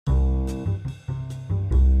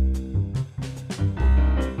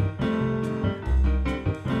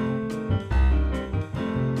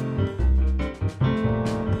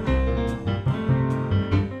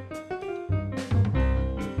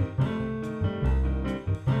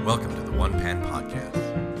Welcome to the One Pan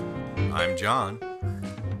Podcast. I'm John,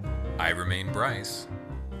 I remain Bryce.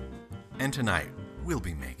 and tonight we'll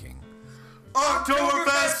be making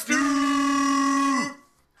Oktoberfest Stew!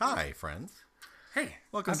 Hi, friends. Hey,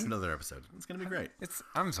 Welcome to another episode. It's going to be great.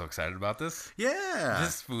 I'm so excited about this. Yeah.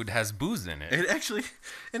 This food has booze in it. It actually,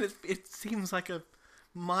 and it seems like a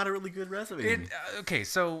moderately good recipe. Okay,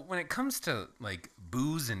 so when it comes to like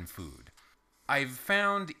booze and food, I've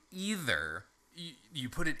found either you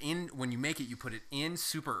put it in when you make it, you put it in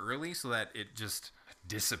super early so that it just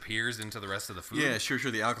disappears into the rest of the food. Yeah, sure.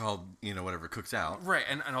 The alcohol, whatever, cooks out. Right,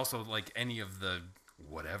 and also like any of the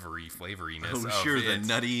whatever-y flavoriness Oh, of sure, the it.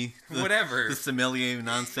 nutty, Whatever. the sommelier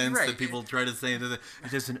nonsense Right. that people try to say.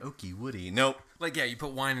 There's an oaky woody. Nope. Like, yeah, you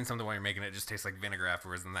put wine in something while you're making it, it just tastes like vinegar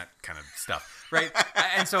afterwards and that kind of stuff, right?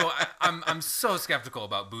 And so I'm so skeptical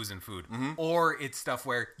about booze and food. Mm-hmm. Or it's stuff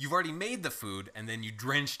where you've already made the food and then you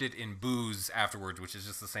drenched it in booze afterwards, which is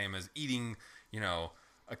just the same as eating,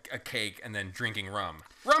 a cake and then drinking rum.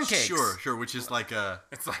 Rum cakes! Sure, which is like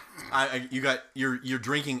It's like... you're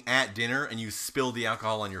drinking at dinner and you spill the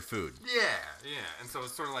alcohol on your food. Yeah. And so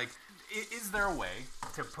it's sort of like, is there a way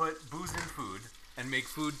to put booze in food and make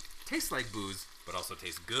food taste like booze, but also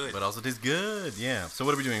taste good? But also tastes good, yeah. So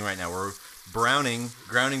what are we doing right now? We're grounding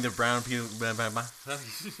the brown peel.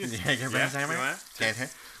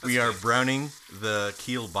 We are browning the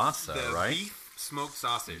kielbasa, The right? beef smoked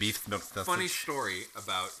sausage. Beef smoked sausage. Funny story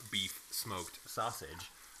about beef smoked sausage.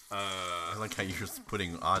 I like how you're just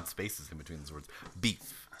putting odd spaces in between those words.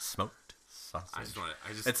 Beef smoked sausage.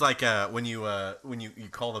 It's like when you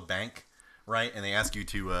call the bank, right? And they ask you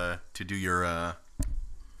to do your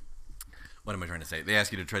what am I trying to say? They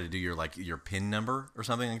ask you to try to do your PIN number or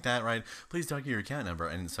something like that, right? Please talk your account number,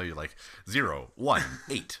 and so you're like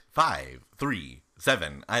 01853.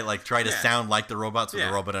 I try to sound like the robot so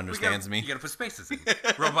the robot understands me. You gotta put spaces in.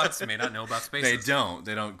 Robots may not know about spaces.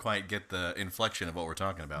 They don't quite get the inflection of what we're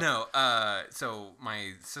talking about. No. So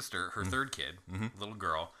my sister, her third kid, little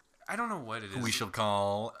girl. I don't know what it is. We shall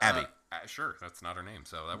call Abby. Sure, that's not her name,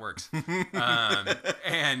 so that works.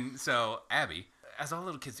 And so Abby, as all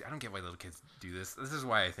little kids do, I don't get why little kids do this. This is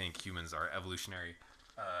why I think humans are evolutionary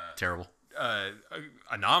Terrible.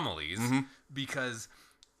 anomalies, because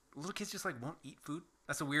little kids just won't eat food.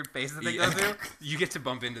 That's a weird phase that they go through. You get to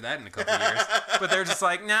bump into that in a couple of years. But they're just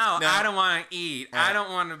like, no, I don't want to eat. I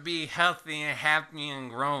don't want to be healthy and happy and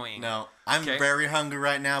growing. No, I'm very hungry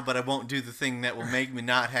right now, but I won't do the thing that will make me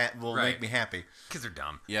make me happy. Kids are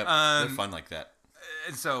dumb. Yep, they're fun like that.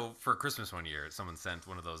 And so for Christmas one year, someone sent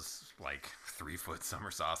one of those 3-foot summer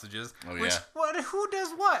sausages. Oh, which, yeah. Who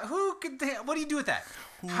does what? What do you do with that?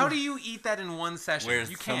 How do you eat that in one session?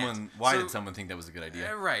 You can't. Why did someone think that was a good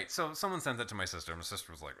idea? Right. So someone sent that to my sister. My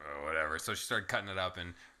sister was like, oh, whatever. So she started cutting it up,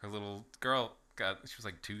 and her little girl she was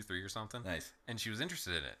 2, 3 or something. Nice. And she was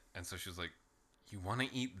interested in it. And so she was like, you want to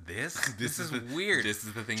eat this? This is weird. This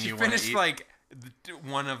is the thing she you want to eat? She finished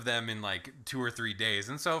one of them in 2 or 3 days.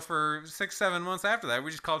 And so for 6-7 months after that, we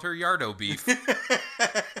just called her Yardo beef.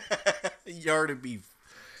 Yard of beef.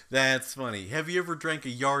 That's funny. Have you ever drank a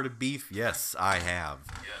yard of beef? Yes, I have.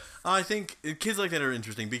 Yes. I think kids like that are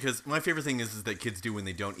interesting because my favorite thing is that kids do when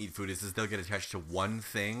they don't eat food is they'll get attached to one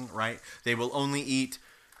thing, right? They will only eat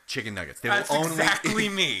chicken nuggets. That's exactly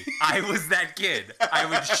me. I was that kid. I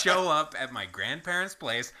would show up at my grandparents'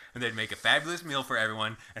 place, and they'd make a fabulous meal for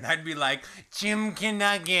everyone, and I'd be like, chicken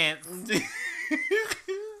nuggets.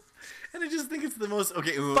 And I just think it's the most...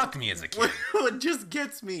 Okay, fuck me as a kid. What just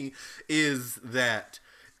gets me is that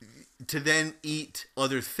to then eat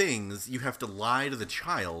other things, you have to lie to the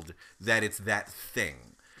child that it's that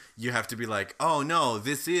thing. You have to be like, oh no,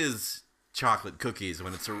 this is chocolate cookies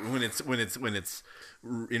when it's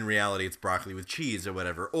in reality it's broccoli with cheese or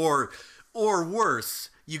whatever. Or worse,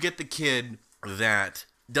 you get the kid that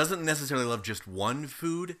doesn't necessarily love just one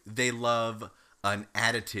food. They love an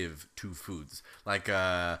additive to foods. Like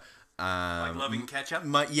loving ketchup?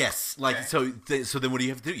 Yes. Okay. So then what do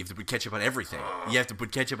you have to do? You have to put ketchup on everything. You have to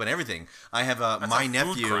put ketchup on everything. I have That's my how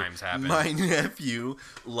nephew. Food crimes happen. My nephew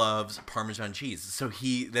loves Parmesan cheese. So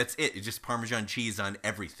that's it. It's just Parmesan cheese on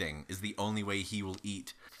everything is the only way he will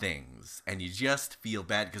eat things. And you just feel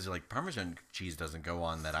bad because you're like, Parmesan cheese doesn't go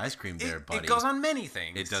on that ice cream there, buddy. It goes on many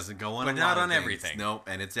things. It doesn't go on but a not lot of on things. everything. Nope,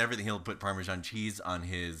 and it's everything. He'll put Parmesan cheese on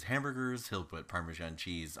his hamburgers. He'll put Parmesan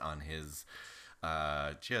cheese on his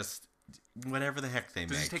just whatever the heck they make.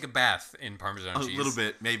 Does he take a bath in Parmesan cheese? A little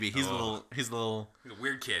bit, maybe. He's a little He's a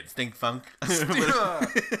weird kid. stink funk.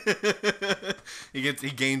 He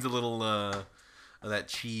gains a little of that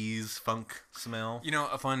cheese funk smell.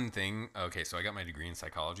 A fun thing. Okay, so I got my degree in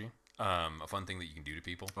psychology. A fun thing that you can do to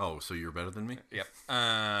people. Oh, so you're better than me? Yep.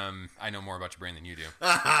 I know more about your brain than you do.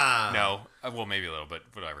 No. Well, maybe a little, but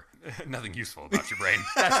whatever. Nothing useful about your brain.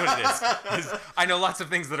 That's what it is. I know lots of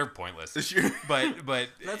things that are pointless. Sure. But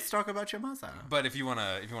let's talk about your masa. But if you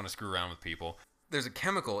wanna screw around with people, there's a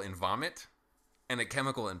chemical in vomit and a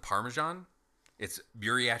chemical in Parmesan. It's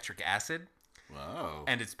buriatric acid. Wow.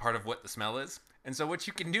 And it's part of what the smell is. And so what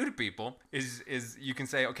you can do to people is you can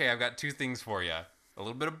say, okay, I've got two things for you. A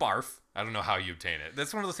little bit of barf. I don't know how you obtain it.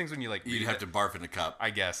 That's one of those things when you like. You have to barf in a cup, I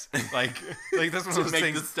guess. Like that's one of those to make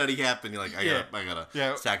things. the study happen. You're like, I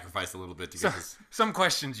gotta sacrifice a little bit to get this. Some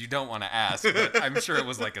questions you don't want to ask, but I'm sure it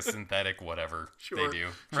was like a synthetic whatever they do,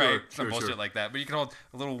 right? Some bullshit like that. But you can hold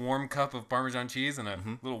a little warm cup of Parmesan cheese and a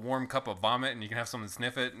little warm cup of vomit, and you can have someone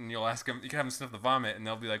sniff it, and you'll ask them. You can have them sniff the vomit, and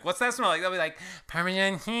they'll be like, "What's that smell like?" They'll be like,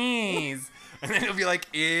 "Parmesan cheese," and then it'll be like,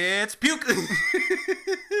 "It's puke."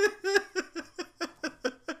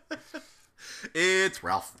 It's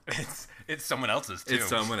Ralph. It's someone else's too. It's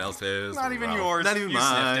someone else's. Not even yours. Not even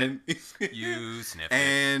mine. You sniffed it.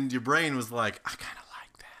 And your brain was like, I kind of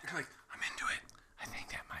like that. You're like, I'm into it. I think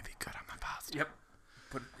that might be good on my pasta. Yep.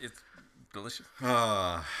 But it's delicious.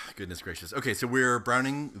 Goodness gracious. Okay, so we're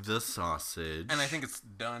browning the sausage. And I think it's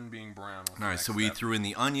done being brown. All right, so we threw in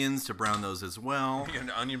the onions to brown those as well. You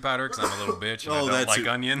into onion powder because I'm a little bitch and I don't like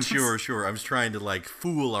onions. Sure. I was trying to like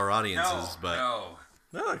fool our audiences, but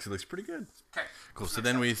no, it actually looks pretty good. Okay. Cool. So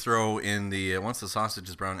then we throw in the once the sausage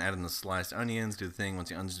is brown, add in the sliced onions. Do the thing. Once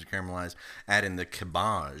the onions are caramelized, add in the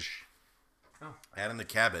cabbage. Oh. Add in the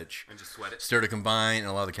cabbage. And just sweat it. Stir to combine and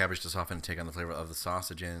allow the cabbage to soften and take on the flavor of the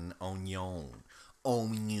sausage and onion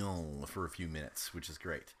for a few minutes, which is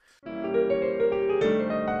great.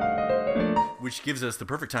 Which gives us the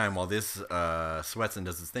perfect time while this sweats and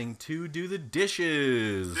does its thing to do the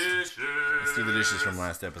dishes. Let's do the dishes from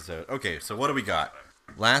last episode. Okay, so what do we got?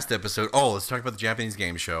 Last episode. Oh, let's talk about the Japanese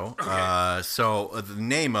game show. Okay. The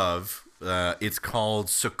name of it's called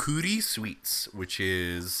Sakuri Sweets, which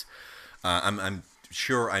is I'm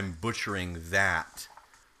sure I'm butchering that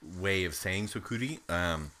way of saying Sakuri,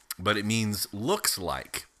 but it means looks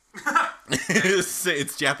like.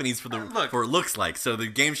 It's Japanese for looks like. So the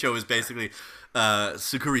game show is basically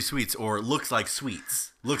Sakuri Sweets or looks like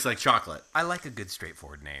sweets, looks like chocolate. I like a good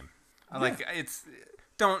straightforward name. I like it's.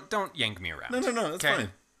 Don't yank me around. No, that's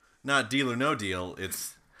fine. Not Deal or No Deal.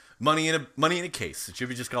 It's money in a case. It should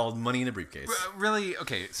be just called Money in a Briefcase. Really?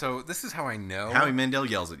 Okay, so this is how I know. Howie Mandel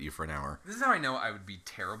yells at you for an hour. This is how I know I would be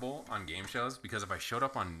terrible on game shows, because if I showed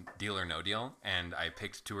up on Deal or No Deal and I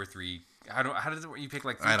picked 2 or 3, how does it work? You pick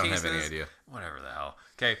like 3 cases? I don't have any idea. Whatever the hell.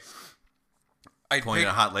 Okay. I'd point at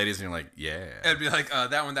hot ladies and you're like, yeah. It'd be like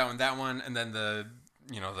that one, and then the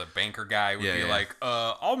banker guy would be like,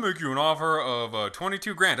 I'll make you an offer of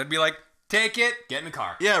 $22,000. I'd be like, take it, get in the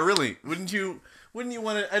car. Yeah, really. Wouldn't you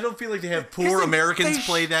want to? I don't feel like they have poor Americans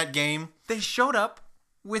play that game. They showed up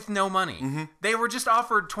with no money. Mm-hmm. They were just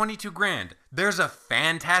offered $22,000. There's a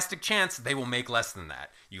fantastic chance they will make less than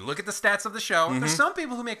that. You look at the stats of the show. Mm-hmm. There's some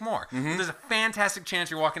people who make more. Mm-hmm. There's a fantastic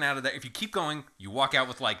chance you're walking out of that. If you keep going, you walk out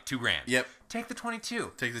with like $2,000. Yep. Take the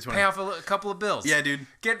 22. Take the 20. Pay off a couple of bills. Yeah, dude.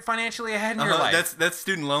 Get financially ahead in your life. That's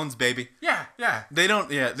student loans, baby. Yeah. They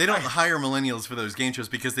don't hire millennials for those game shows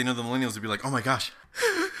because they know the millennials would be like, oh my gosh,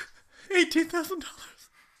 $18,000.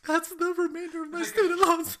 That's the remainder of my student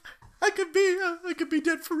loans. I could be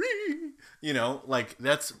debt free. Like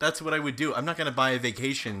that's what I would do. I'm not gonna buy a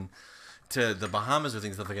vacation to the Bahamas or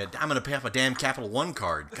things like that. I'm gonna pay off a damn Capital One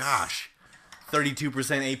card. Gosh, 32%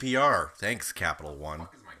 APR. Thanks, Capital One.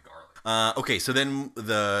 Okay, so then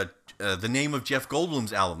the name of Jeff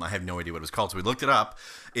Goldblum's album, I have no idea what it was called, so we looked it up.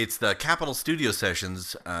 It's the Capitol Studio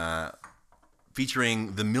Sessions,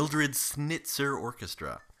 featuring the Mildred Snitzer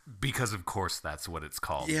Orchestra. Because of course that's what it's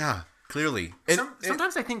called. Yeah, clearly.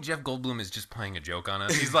 Sometimes I think Jeff Goldblum is just playing a joke on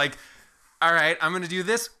us. He's like, all right, I'm going to do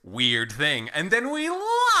this weird thing. And then we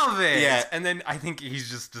love it. Yeah. And then I think he's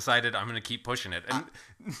just decided I'm going to keep pushing it.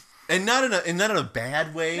 And not in a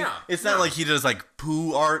bad way. No, it's not like he does like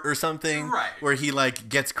poo art or something, right? Where he like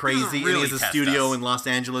gets crazy and he has a studio in Los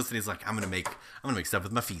Angeles and he's like, I'm gonna make stuff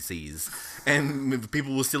with my feces, and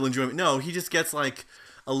people will still enjoy it. No, he just gets like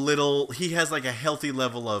he has like a healthy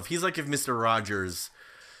level of. He's like if Mr. Rogers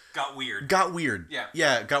got weird.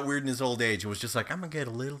 Yeah, got weird in his old age and was just like, I'm gonna get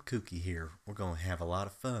a little kooky here. We're gonna have a lot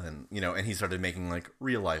of fun, And he started making like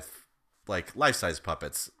real life. Like life-size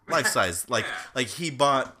puppets, like he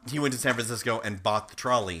went to San Francisco and bought the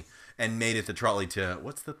trolley and made it the trolley to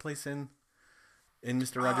what's the place in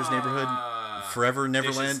Mr. Rogers' neighborhood? Forever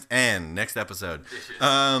Neverland, dishes. And next episode.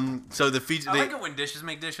 So the feature. I like it when dishes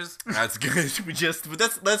make dishes. That's good. But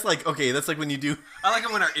that's like okay. That's like when you do. I like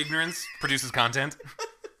it when our ignorance produces content.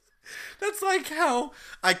 That's like how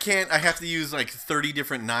I have to use like 30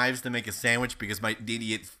 different knives to make a sandwich because my dumb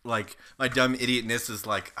idiotness is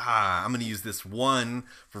like, I'm going to use this one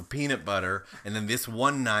for peanut butter and then this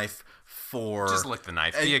one knife for... Just lick the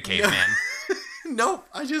knife. Be a caveman. Nope.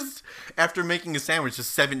 After making a sandwich,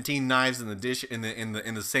 just 17 knives in the dish, in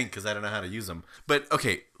the sink because I don't know how to use them. But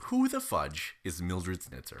okay, who the fudge is Mildred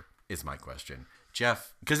Snitzer is my question.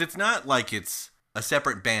 Jeff, because it's not like it's a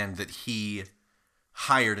separate band that he...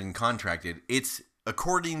 hired and contracted. It's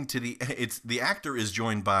according to the actor is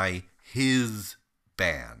joined by his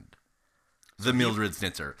band, the Mildred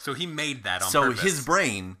Snitzer. So he made that on purpose. So his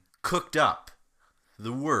brain cooked up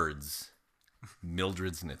the words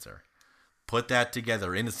Mildred Snitzer, put that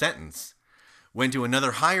together in a sentence, went to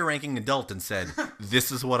another higher ranking adult and said, "This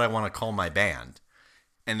is what I want to call my band,"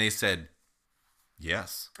 and they said,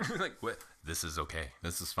 "Yes." Like, what? This is okay.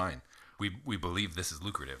 This is fine. We believe this is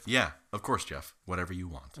lucrative. Yeah, of course, Jeff. Whatever you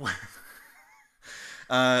want.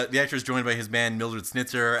 The actor is joined by his band Mildred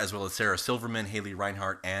Snitzer, as well as Sarah Silverman, Haley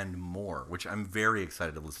Reinhart, and more, which I'm very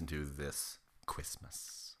excited to listen to this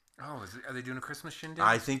Christmas. Oh, are they doing a Christmas shindig?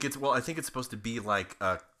 I think it's supposed to be like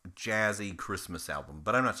a jazzy Christmas album,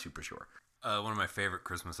 but I'm not super sure. One of my favorite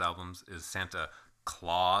Christmas albums is Santa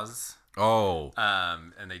Claus. Oh.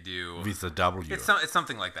 And they do... With a W. It's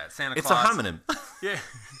something like that. Santa Claus. It's a homonym. Yeah.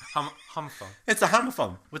 Homophone. It's a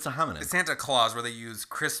homophone. What's a homonym? It's Santa Claus, where they use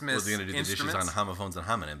Christmas We're going to do the dishes on homophones and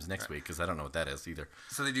homonyms next week, because I don't know what that is either.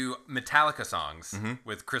 So they do Metallica songs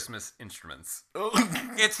with Christmas instruments.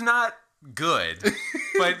 It's not good,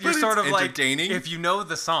 but you're sort of like, if you know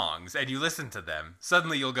the songs and you listen to them,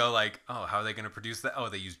 suddenly you'll go like, oh, how are they going to produce that? Oh,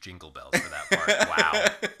 they use jingle bells for that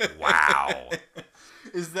part. Wow.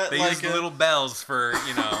 Is that they use little bells for,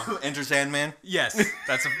 Enter Sandman? Yes,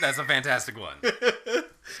 that's a fantastic one.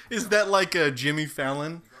 Is that like a Jimmy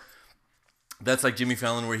Fallon? That's like Jimmy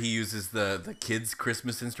Fallon, where he uses the kids'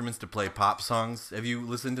 Christmas instruments to play pop songs. Have you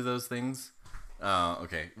listened to those things?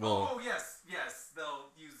 Okay. Well. Oh yes. They'll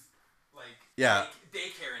use like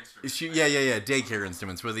daycare instruments. Yeah. Daycare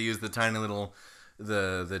instruments where they use the tiny little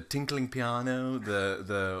the tinkling piano.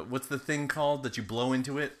 The what's the thing called that you blow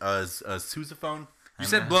into it? A sousaphone. You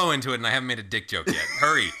said blow into it, and I haven't made a dick joke yet.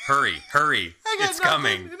 Hurry. It's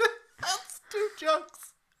coming. That's 2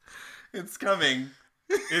 jokes. It's coming.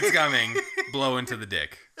 Blow into the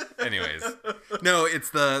dick. Anyways. No, it's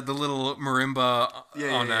the little marimba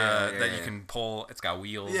that you can pull. It's got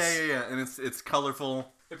wheels. Yeah. And it's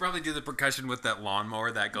colorful. They probably do the percussion with that lawnmower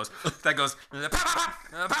that goes.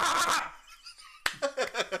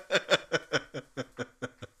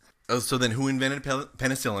 So then who invented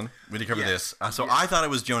penicillin? We need to cover this. So I thought it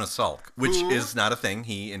was Jonas Salk, which is not a thing.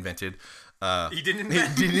 He invented... he didn't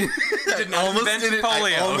invent... He did not invent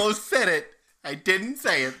polio. I almost said it. I didn't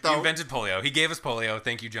say it, though. He invented polio. He gave us polio.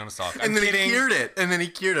 Thank you, Jonas Salk. And then he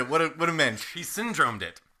cured it. What a mensch. He syndromed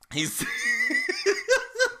it.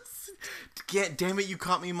 Damn it, you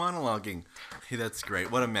caught me monologuing. Hey, that's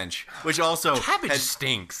great. What a mensch. Which also... Cabbage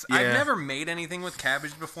stinks. Yeah. I've never made anything with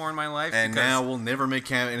cabbage before in my life. And now we'll never make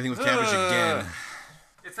anything with cabbage again.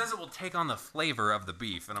 It says it will take on the flavor of the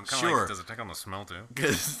beef, and I'm kind of like, does it take on the smell too?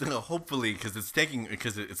 Hopefully, because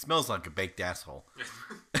it smells like a baked asshole.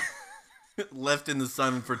 Left in the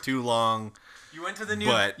sun for too long. You went to the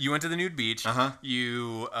nude beach.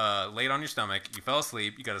 You laid on your stomach. You fell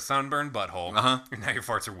asleep. You got a sunburned butthole. And now your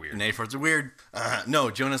farts are weird. No,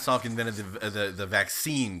 Jonas Salk invented the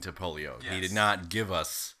vaccine to polio. Yes. He did not give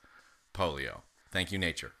us polio. Thank you,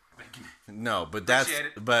 nature. Thank you. No, but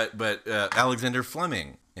Alexander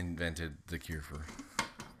Fleming invented the cure for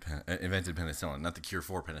penicillin, not the cure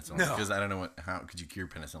for penicillin. No. Because I don't know how could you cure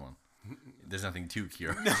penicillin? There's nothing to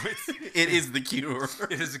cure. No, it is the cure.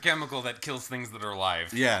 It is a chemical that kills things that are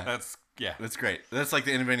alive. Yeah. That's great. That's like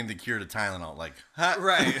inventing the cure to Tylenol. Like,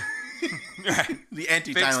 right. The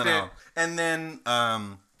anti-Tylenol. And then,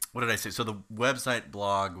 what did I say? So the website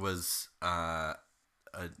blog was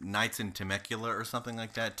Nights in Temecula or something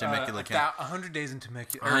like that. Temecula. 100 days in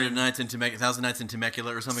Temecula. 100 nights in Temecula. 1,000 nights in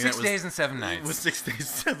Temecula or something. 6 days and 7 nights. It was 6 days,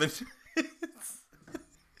 7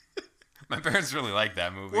 My parents really like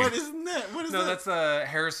that movie. What is that? No, that's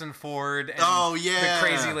Harrison Ford and the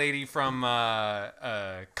crazy lady from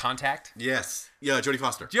Contact. Yes. Yeah, Jodie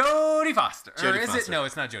Foster. Jodie Foster. It? No,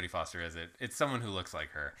 it's not Jodie Foster, is it? It's someone who looks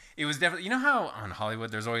like her. It was definitely... You know how on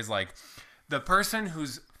Hollywood there's always like the person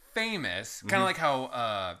who's famous, kind of like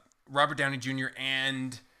how Robert Downey Jr.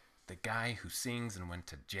 and the guy who sings and went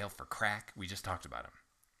to jail for crack, we just talked about him.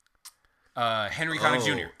 Henry Connick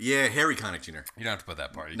Jr. Yeah, Harry Connick Jr. You don't have to put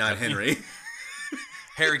that part. Not Henry.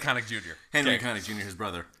 Harry Connick Jr. Henry Connick Jr., his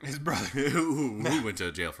brother. who went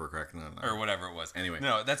to jail for a crack. No. Or whatever it was. Anyway.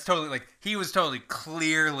 No, that's totally, like, he was totally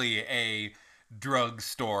clearly a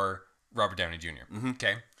drugstore Robert Downey Jr. Mm-hmm.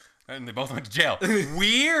 Okay? And they both went to jail.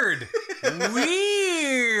 Weird.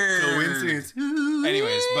 Coincidence.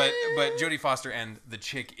 Anyways, but Jodie Foster and the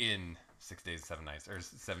chick in 6 Days and 7 Nights, or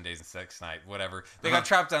 7 Days and 6 Nights, whatever. They got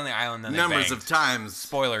trapped on the island, then Numbers they banged. of times.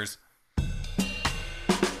 Spoilers.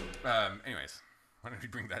 Anyways, why don't we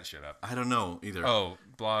bring that shit up? I don't know either. Oh,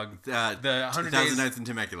 blog. The 100 Days. Nights in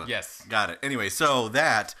Temecula. Yes. Got it. Anyway, so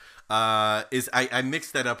that is I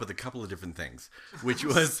mixed that up with a couple of different things, which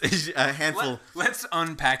was a handful. Let's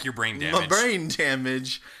unpack your brain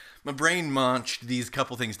damage. My brain munched these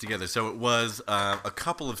couple things together. So it was a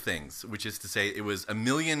couple of things, which is to say it was A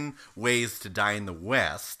Million Ways to Die in the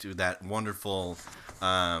West, that wonderful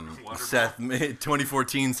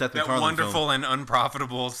 2014 Seth MacFarlane film. That wonderful and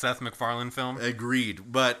unprofitable Seth MacFarlane film.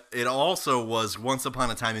 Agreed. But it also was Once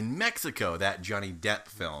Upon a Time in Mexico, that Johnny Depp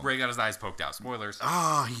film. Ray got his eyes poked out. Spoilers.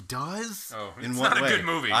 Oh, he does? Oh, it's not a good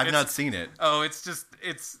movie. I've not seen it. Oh,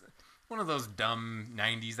 it's one of those dumb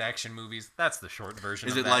 90s action movies. That's the short version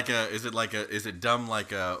of that. Is it dumb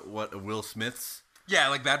like Will Smith's? Yeah,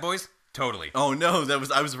 like Bad Boys? Totally. Oh no, I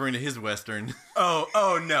was referring to his Western.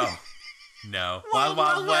 Oh no. No. Wild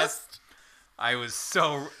Wild West.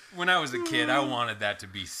 When I was a kid, I wanted that to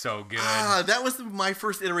be so good. That was my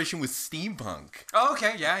first iteration with steampunk. Oh,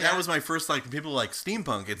 okay, yeah. That was my first, people like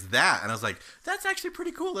steampunk, it's that. And I was like, that's actually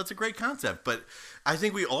pretty cool. That's a great concept. But I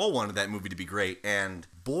think we all wanted that movie to be great. And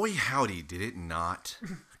boy, howdy, did it not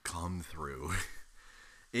come through.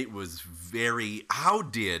 It was how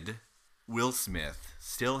did Will Smith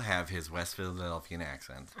still have his West Philadelphian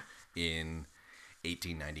accent in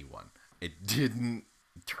 1891? It didn't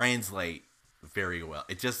translate very well.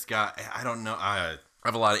 It just got, I don't know. I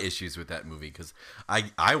have a lot of issues with that movie because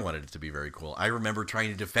I wanted it to be very cool. I remember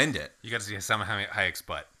trying to defend it. You got to see Salma Hayek's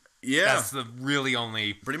butt. Yeah. That's the really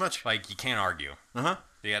only... Pretty much. Like, you can't argue. Uh-huh.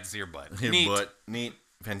 You got to see her butt. Neat.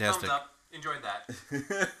 Fantastic. Thumbs up. Enjoyed that.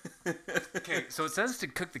 Okay, so it says to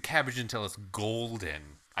cook the cabbage until it's golden.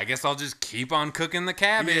 I guess I'll just keep on cooking the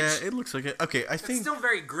cabbage. Yeah, it looks like it. Okay, I think... It's still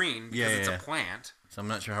very green because it's a plant. So I'm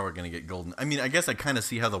not sure how we're going to get golden. I mean, I guess I kind of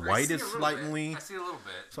see how the white is slightly... I see a little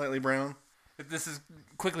bit. Slightly brown. But this is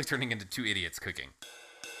quickly turning into Two Idiots Cooking.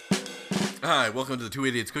 Hi, welcome to the Two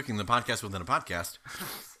Idiots Cooking, the podcast within a podcast.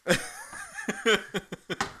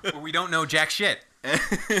 Where we don't know jack shit.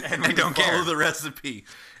 And we don't follow care. the recipe.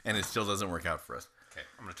 And it still doesn't work out for us. Okay,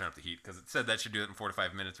 I'm going to turn up the heat because it said that should do it in 4 to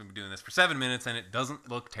 5 minutes. We've been doing this for 7 minutes and it doesn't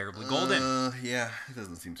look terribly golden. Yeah, it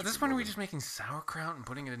doesn't seem At this point, are we just making sauerkraut and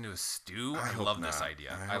putting it into a stew? I love this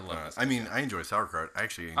idea. I love this. I mean, I enjoy sauerkraut. I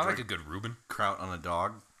like a good Reuben. Kraut on a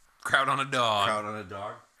dog. Kraut on a dog. Kraut on a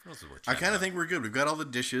dog. I kind of think we're good. We've got all the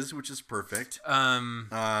dishes, which is perfect.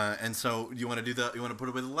 And so you want to put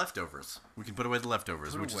away the leftovers. We can put away the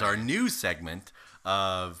leftovers, which is our new segment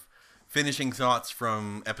of finishing thoughts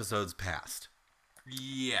from episodes past.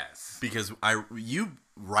 Yes. Because you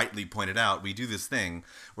rightly pointed out, we do this thing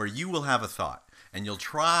where you will have a thought and you'll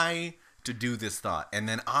try to do this thought, and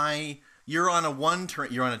then you're on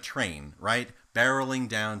a train, right? Barreling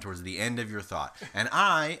down towards the end of your thought. And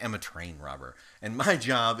I am a train robber. And my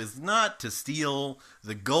job is not to steal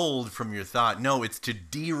the gold from your thought. No, it's to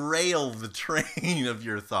derail the train of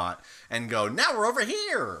your thought and go, now we're over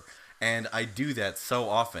here. And I do that so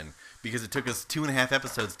often because it took us 2.5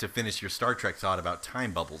 episodes to finish your Star Trek thought about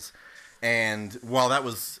time bubbles. And while that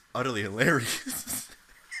was utterly hilarious...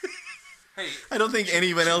 Hey, I don't think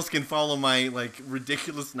anyone else can follow my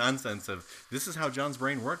ridiculous nonsense of this is how John's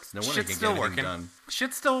brain works. No one can get anything done.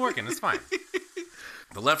 Shit's still working. It's fine.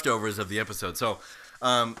 The leftovers of the episode. So,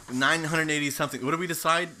 980 something. What do we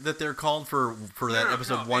decide that they're called for that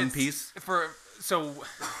episode? One Piece.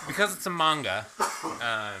 Because it's a manga,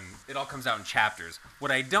 it all comes out in chapters.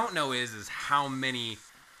 What I don't know is how many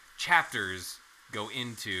chapters go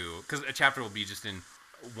into, because a chapter will be just in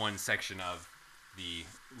one section of the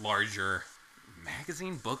larger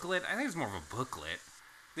magazine booklet. I think it's more of a booklet.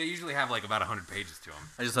 They usually have about 100 pages to them.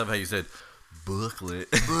 I just love how you said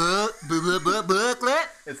booklet. Booklet.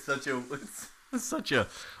 It's such a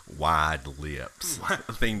wide lips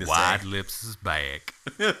thing to say. Wide lips is back.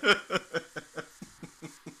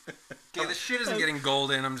 Okay, this shit isn't getting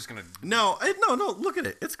golden. I'm just gonna. No. Look at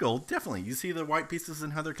it. It's gold, definitely. You see the white pieces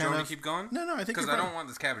and how they're kind of. Do you want me to keep going? No. I think because I don't want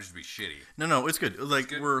this cabbage to be shitty. No. It's good. Like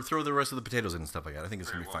throw the rest of the potatoes in and stuff like that. I think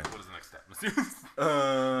it's gonna be fine. What is the next step?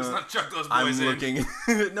 Let's not chuck those boys in. I'm looking.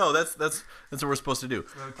 No, that's what we're supposed to do.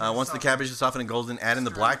 Once the cabbage is softened and golden, add in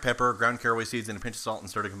the black pepper, ground caraway seeds, and a pinch of salt and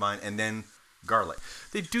stir to combine, and then garlic.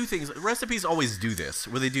 They do things. Recipes always do this,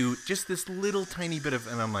 where they do just this little tiny bit of,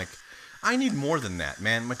 and I'm like, I need more than that,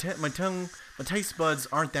 man. My taste buds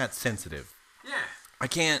aren't that sensitive. Yeah. I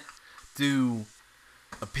can't do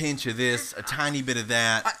a pinch of this, a tiny bit of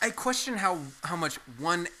that. I question how much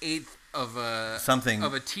 1/8 of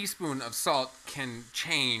a teaspoon of salt can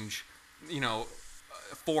change,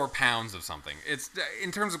 4 pounds of something. It's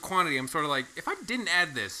in terms of quantity. I'm sort of like, if I didn't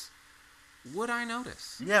add this, would I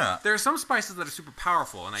notice? Yeah. There are some spices that are super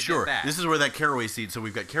powerful, and I get that. This is where that caraway seed. So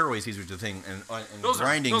we've got caraway seeds, which is the thing, and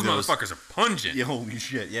grinding those motherfuckers are pungent. Yeah, holy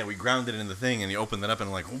shit! Yeah, we ground it in the thing, and you open that up,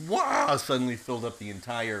 and like, wow! Suddenly filled up the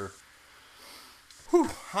entire. Whew!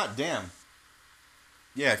 Hot damn.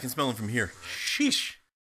 Yeah, I can smell them from here. Sheesh.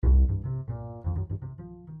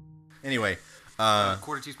 Anyway.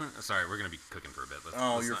 Quarter teaspoon? Sorry, we're going to be cooking for a bit.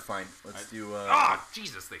 You're fine. Let's do...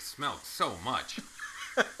 Jesus, they smell so much.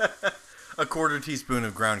 A quarter teaspoon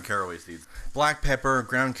of ground caraway seeds. Black pepper,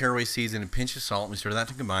 ground caraway seeds, and a pinch of salt. We stir that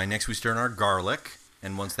to combine. Next, we stir in our garlic.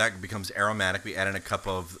 And once that becomes aromatic, we add in a cup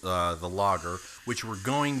of the lager, which we're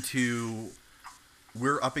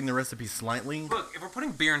upping the recipe slightly. Look, if we're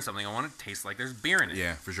putting beer in something, I want it to taste like there's beer in it.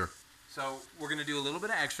 Yeah, for sure. So we're going to do a little bit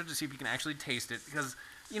of extra to see if you can actually taste it. Because...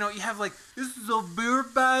 you have like, this is a beer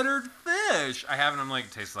battered fish. I have it, I'm like,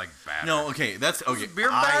 it tastes like batter. No, okay, that's okay. Beer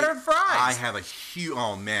battered fries. I have a huge,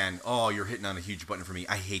 oh man, you're hitting on a huge button for me.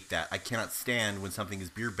 I hate that. I cannot stand when something is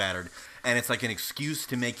beer battered, and it's like an excuse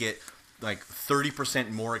to make it like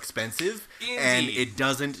 30% more expensive, Indeed. And it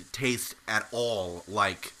doesn't taste at all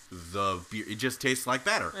like the beer. It just tastes like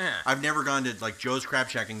batter. Yeah. I've never gone to like Joe's Crab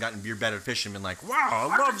Shack and gotten beer battered fish and been like, wow,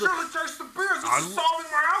 I love this. I can taste the beer. This is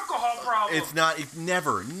solving my alcohol problem. It's not.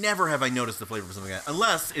 Never have I noticed the flavor of something like that.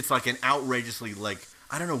 Unless it's like an outrageously like,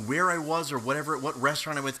 I don't know where I was or whatever, what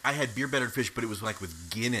restaurant I went. I had beer battered fish, but it was like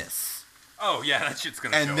with Guinness. Oh yeah, that shit's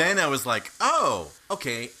gonna. And then I was like, oh,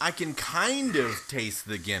 okay, I can kind of taste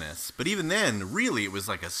the Guinness, but even then, really, it was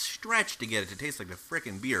like a stretch to get it to taste like the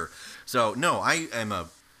frickin' beer. So no, I'm a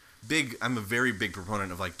very big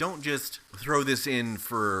proponent of like, don't just throw this in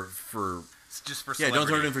for it's just for celebrity. Yeah, don't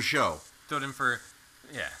throw it in for show. Throw it in for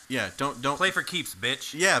don't play for keeps,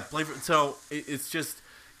 bitch. Yeah, play for. So it's just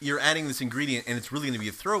you're adding this ingredient, and it's really going to be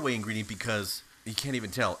a throwaway ingredient because you can't even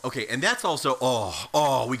tell. Okay, and that's also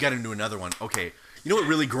we got into another one. Okay, you know what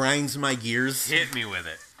really grinds my gears? Hit me with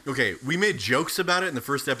it. Okay, we made jokes about it in the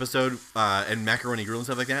first episode, and Macaroni Grill and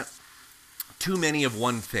stuff like that. Too many of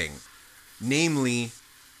one thing, namely.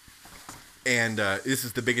 And this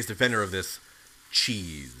is the biggest offender of this,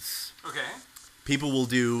 cheese. Okay. People will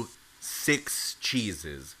do 6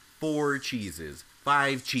 cheeses, 4 cheeses,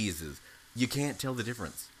 5 cheeses. You can't tell the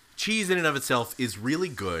difference. Cheese in and of itself is really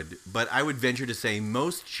good, but I would venture to say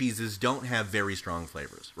most cheeses don't have very strong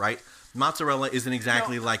flavors, right? Mozzarella isn't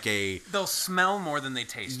exactly like a... They'll smell more than they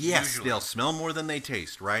taste, Yes, usually. They'll smell more than they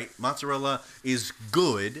taste, right? Mozzarella is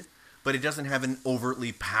good, but it doesn't have an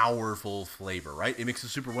overtly powerful flavor, right? It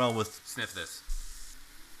mixes super well with... Sniff this.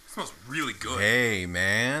 It smells really good. Hey,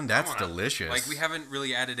 man, that's delicious. Like, we haven't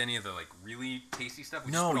really added any of the, like, really tasty stuff.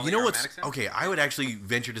 No, you know what's... Okay, I would actually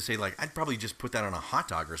venture to say, like, I'd probably just put that on a hot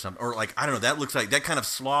dog or something. Or, like, I don't know, that looks like... That kind of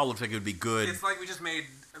slaw looks like it would be good. It's like we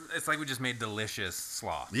just made delicious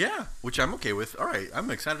slaw. Yeah, which I'm okay with. All right, I'm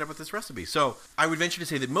excited about this recipe. So, I would venture to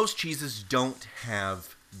say that most cheeses don't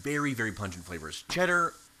have very, very pungent flavors.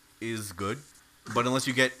 Cheddar is good, but unless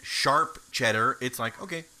you get sharp cheddar, it's like,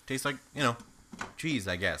 okay, tastes like, cheese,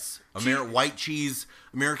 I guess. White cheese,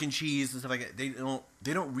 American cheese, and stuff like that.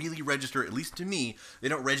 They don't really register, at least to me, they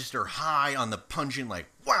don't register high on the pungent, like,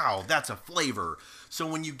 wow, that's a flavor. So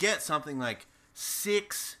when you get something like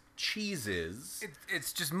 6 cheeses,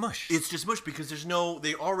 it's just mush. It's just mush because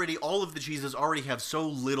all of the cheeses already have so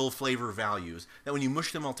little flavor values that when you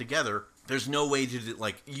mush them all together, there's no way to,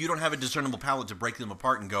 like, you don't have a discernible palate to break them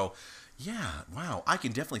apart and go, yeah, wow, I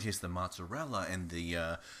can definitely taste the mozzarella and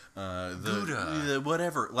the Gouda. The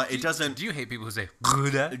whatever. Like, it doesn't. Do you hate people who say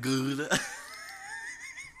Gouda? Gouda.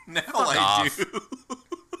 No, I do.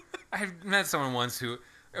 I've met someone once who.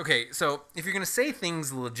 Okay, so if you're gonna say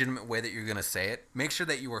things the legitimate way that you're gonna say it, make sure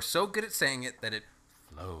that you are so good at saying it that it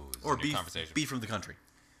flows. Or be from the country.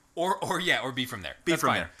 Or be from there. Be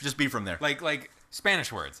from there. Just be from there. Like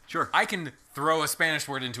Spanish words. Sure. I can throw a Spanish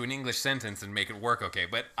word into an English sentence and make it work okay,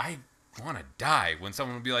 but I want to die when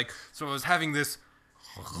someone would be like, so I was having this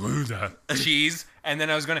Gouda cheese, and then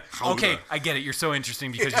I was going to, okay, I get it. You're so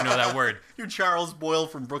interesting because you know that word. You're Charles Boyle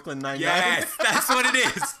from Brooklyn Nine-Nine. Yes, that's what it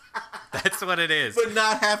is. That's what it is. But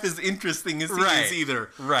not half as interesting as he is either.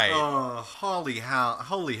 Right. Oh, holy hell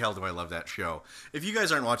do I love that show. If you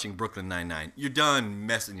guys aren't watching Brooklyn Nine-Nine, you're done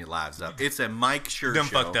messing your lives up. It's a Mike Schur show.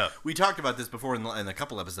 Fucked up. We talked about this before in a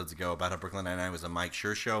couple episodes ago about how Brooklyn Nine-Nine was a Mike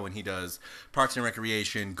Schur show, and he does Parks and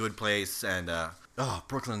Recreation, Good Place, and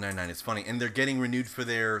Brooklyn Nine-Nine is funny. And they're getting renewed for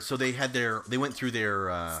they went through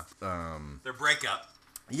their breakup.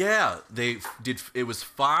 Yeah, it was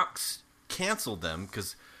Fox canceled them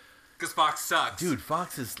because Fox sucks. Dude,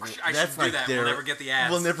 Fox is... I should do that. We'll never get the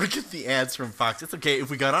ads. We'll never get the ads from Fox. It's okay. If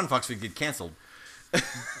we got on Fox, we'd get canceled. Yep.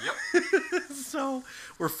 So,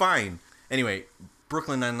 we're fine. Anyway,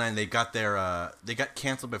 Brooklyn Nine-Nine, they got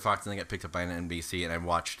canceled by Fox and they got picked up by NBC, and I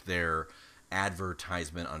watched their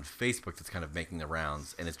advertisement on Facebook that's kind of making the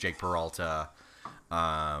rounds, and it's Jake Peralta.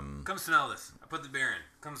 Come smell this. I put the beer in.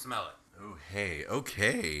 Come smell it. Oh, hey.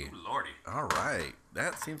 Okay. Ooh, Lordy. All right.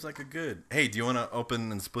 That seems like a good... Hey, do you want to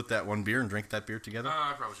open and split that one beer and drink that beer together?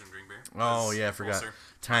 I probably shouldn't drink beer. Oh, yeah, I forgot. Ulcer.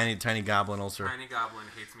 Tiny goblin ulcer. Tiny goblin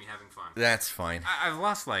hates me having fun. That's fine. I've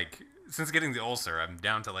lost, since getting the ulcer, I'm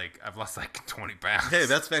down to, I've lost, 20 pounds. Hey,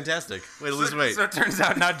 that's fantastic. Way to lose weight. So it turns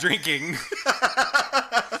out not drinking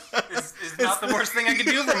is not the worst thing I can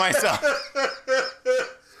do for myself.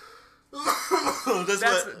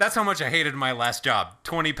 That's how much I hated my last job.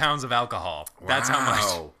 20 pounds of alcohol. Wow. That's how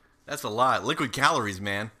much. That's a lot. Liquid calories,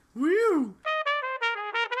 man. Woo!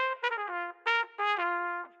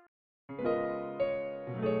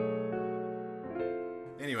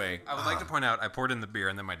 Anyway. I would like to point out, I poured in the beer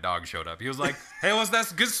and then my dog showed up. He was like, hey, what's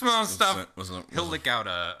that good smelling stuff? He'll lick out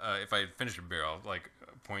if I finish a beer, I'll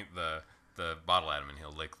point the bottle at him and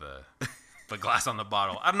he'll lick the glass on the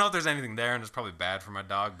bottle. I don't know if there's anything there, and it's probably bad for my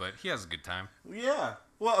dog, but he has a good time. Yeah.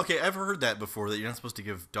 Well, okay, I've heard that before, that you're not supposed to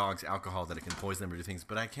give dogs alcohol, that it can poison them or do things,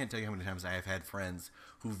 but I can't tell you how many times I have had friends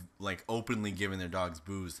who've, openly given their dogs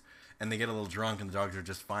booze, and they get a little drunk, and the dogs are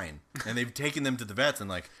just fine. And they've taken them to the vets,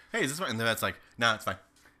 and hey, is this fine? And the vet's like, nah, it's fine.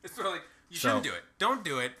 It's sort of you shouldn't do it. Don't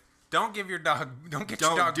do it. Don't get your dog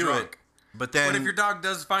drunk. But if your dog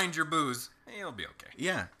does find your booze, it'll be okay.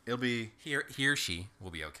 Yeah, it'll be... He or she will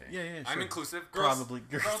be okay. Yeah, sure. I'm inclusive. Probably.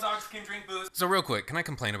 Girl dogs can drink booze. So real quick, can I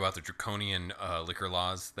complain about the draconian liquor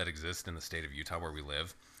laws that exist in the state of Utah where we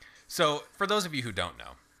live? So, for those of you who don't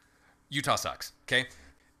know, Utah sucks, okay?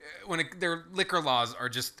 Their liquor laws are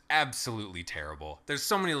just absolutely terrible. There's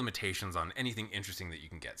so many limitations on anything interesting that you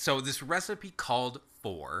can get. So, this recipe called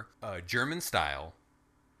for German-style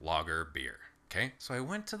lager beer. Okay, so I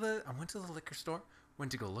went to the liquor store, went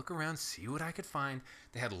to go look around, see what I could find.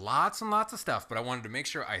 They had lots and lots of stuff, but I wanted to make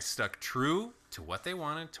sure I stuck true to what they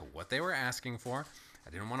wanted, to what they were asking for. I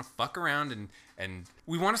didn't want to fuck around, and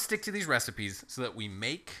we want to stick to these recipes so that we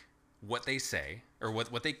make what they say, or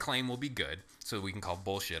what they claim will be good, so that we can call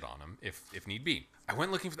bullshit on them if need be. I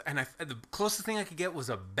went looking for the closest thing I could get was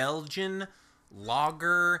a Belgian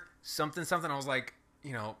lager something. I was like,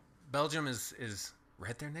 Belgium is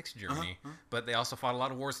right there next to Germany, but they also fought a lot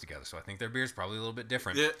of wars together, so I think their beer is probably a little bit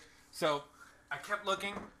different. Yeah. So I kept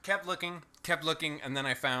looking, and then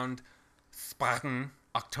I found Spaten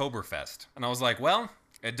Oktoberfest, and I was like, well,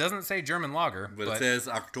 it doesn't say German lager, but it says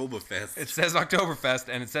Oktoberfest. It says Oktoberfest,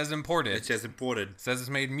 and it says imported. It says imported. It says it's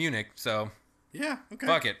made in Munich, so yeah, okay.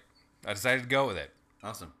 Fuck it. I decided to go with it.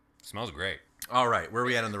 Awesome. Smells great. All right, where are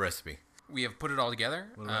we at on the recipe? We have put it all together.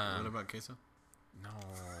 What about queso? No.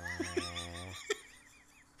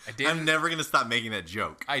 I'm never going to stop making that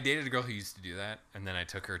joke. I dated a girl who used to do that, and then I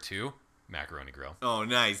took her to Macaroni Grill. Oh,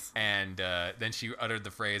 nice. And then she uttered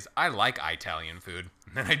the phrase, I like Italian food.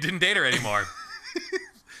 And then I didn't date her anymore.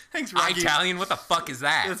 Thanks, Rocky. Italian? What the fuck is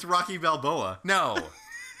that? It's Rocky Balboa. No.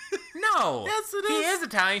 No. Yes, it is. He is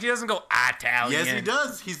Italian. He doesn't go Italian. Yes, he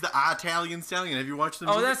does. He's the Italian stallion. Have you watched the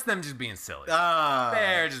movie? Oh, that's them just being silly.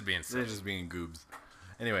 They're just being silly. They're just being goobs.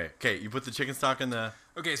 Anyway, okay, you put the chicken stock in the...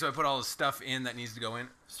 Okay, so I put all the stuff in that needs to go in.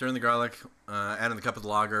 Stir in the garlic, add in the cup of the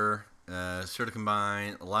lager, stir to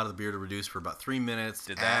combine, a lot of the beer to reduce for about 3 minutes.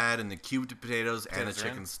 Add in the cubed potatoes and the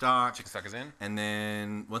chicken stock. Chicken stock is in. And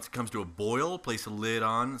then once it comes to a boil, place a lid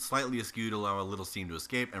on, slightly askew to allow a little steam to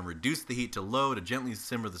escape, and reduce the heat to low to gently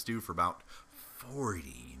simmer the stew for about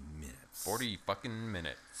 40 minutes. 40 fucking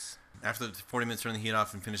minutes. After the 40 minutes, turn the heat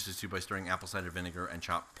off and finish the stew by stirring apple cider vinegar and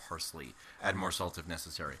chopped parsley. Add more salt if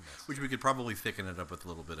necessary, which we could probably thicken it up with a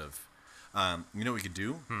little bit of... you know what we could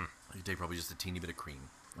do? We could take probably just a teeny bit of cream.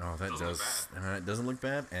 Oh, that does. It doesn't look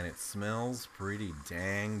bad, and it smells pretty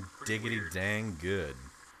dang good.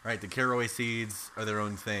 All right, the caraway seeds are their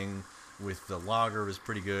own thing. with the lager is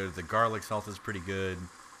pretty good. The garlic salt is pretty good.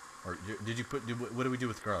 Or did you put? What do we do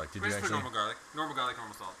with garlic? Did you actually? Put normal garlic, normal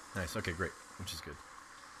salt. Nice. Okay, great. Which is good.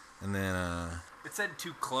 And then it said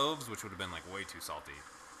 2 cloves, which would have been like way too salty.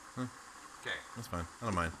 Okay. That's fine. I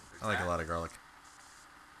don't mind. I like a lot of garlic.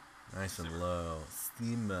 Nice and low.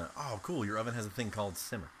 Steam. Oh, cool. Your oven has a thing called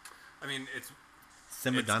simmer. I mean, it's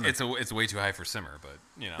simmer done. It's way too high for simmer, but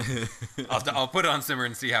you know, I'll put it on simmer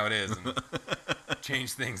and see how it is, and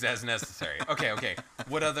change things as necessary. Okay.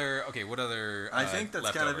 What other? I think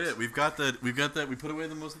that's kind of it. We put away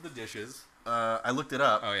most of the dishes. I looked it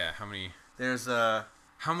up. Oh yeah. How many? There's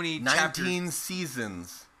how many? 19 chapters?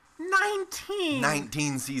 Seasons.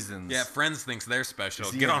 19 seasons. Yeah, Friends thinks they're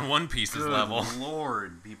special. Get on One Piece's level.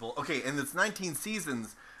 Lord, people. Okay, and it's 19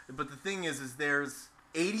 seasons, but the thing is there's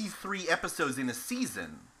 83 episodes in a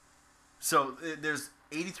season. So there's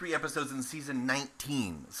 83 episodes in season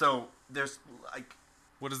 19. So there's like...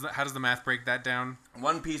 How does the math break that down?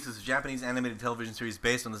 One Piece is a Japanese animated television series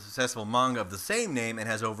based on the successful manga of the same name and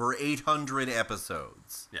has over 800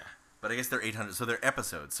 episodes. Yeah. But I guess they're 800, so they're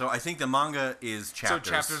episodes. So I think the manga is chapters.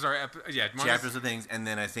 So chapters are chapters of things, and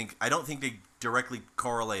then I don't think they directly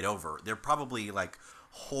correlate over. They're probably like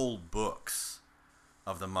whole books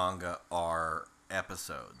of the manga are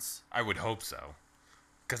episodes. I would hope so,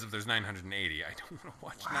 because if there's 980, I don't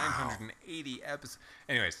want to watch 980 episodes.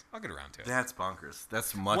 Anyways, I'll get around to it. That's bonkers.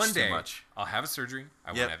 That's much One day, too much. I'll have a surgery.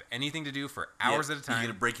 I won't have anything to do for hours at a time. You're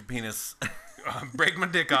gonna break your penis. Break my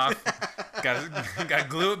dick off. Gotta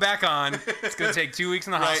glue it back on. It's gonna take 2 weeks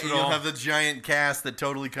in the hospital. You'll have the giant cast that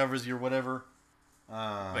totally covers your whatever.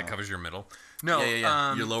 That covers your middle. No,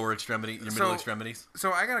 your lower extremity, your middle extremities.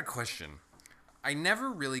 So I got a question. I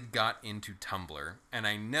never really got into Tumblr, and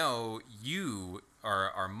I know you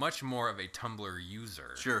are much more of a Tumblr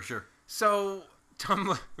user. Sure. So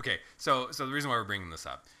Tumblr. Okay. So the reason why we're bringing this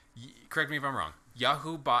up. Correct me if I'm wrong.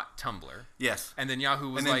 Yahoo bought Tumblr. Yes. And then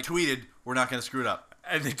Yahoo was tweeted, "We're not going to screw it up."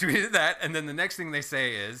 And they tweeted that, and then the next thing they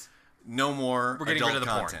say is, "No more we're getting adult rid of the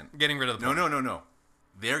content." Porn. Getting rid of the porn. No.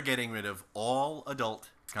 They're getting rid of all adult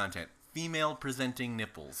content. Female presenting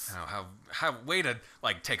nipples. How way to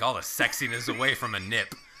take all the sexiness away from a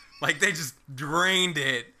nip. Like they just drained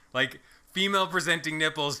it. Like female presenting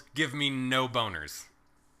nipples give me no boners.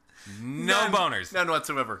 None boners. None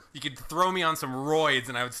whatsoever. You could throw me on some roids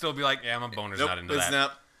and I would still be like, yeah, my boner's not into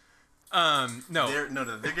that. No.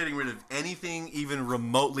 They're getting rid of anything even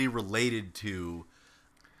remotely related to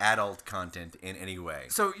adult content in any way.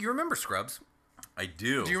 So you remember Scrubs? I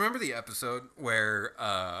do. Do you remember the episode where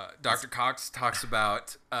Dr. Cox talks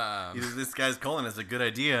about... Either this guy's colon is a good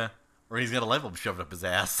idea or he's got a light bulb shoved up his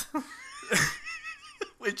ass.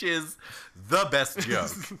 Which is the best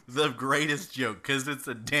joke. The greatest joke. Because it's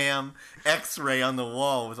a damn X-ray on the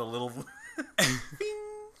wall with a little... ding,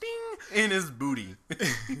 ding, in his booty.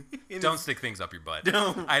 Don't stick things up your butt.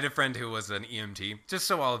 Don't. I had a friend who was an EMT. Just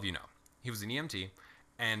so all of you know. He was an EMT.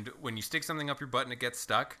 And when you stick something up your butt and it gets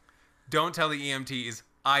stuck, don't tell the EMTs,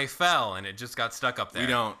 I fell and it just got stuck up there. We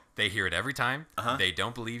don't. They hear it every time. Uh-huh. They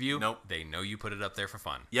don't believe you. Nope. They know you put it up there for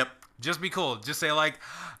fun. Yep. Just be cool. Just say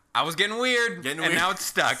I was getting weird, and now it's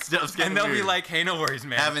stuck. And they'll be like, hey, no worries,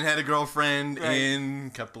 man. Haven't had a girlfriend in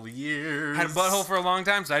a couple of years. Had a butthole for a long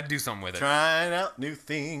time, so I had to do something with it. Trying out new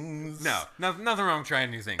things. No, nothing wrong with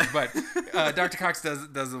trying new things. But Dr. Cox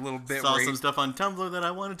does a little bit. Saw some stuff on Tumblr that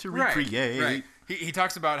I wanted to recreate. Right. He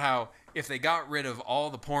talks about how if they got rid of all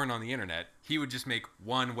the porn on the internet, he would just make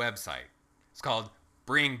one website. It's called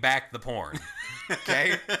Bring Back the Porn.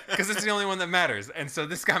 Okay? Because it's the only one that matters. And so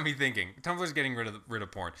this got me thinking. Tumblr's getting rid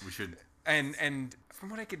of porn. We should. And from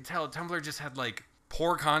what I could tell, Tumblr just had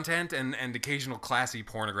poor content and occasional classy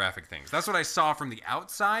pornographic things. That's what I saw from the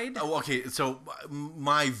outside. Oh, okay. So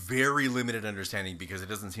my very limited understanding, because it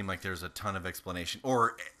doesn't seem like there's a ton of explanation,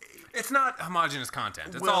 or it's not homogenous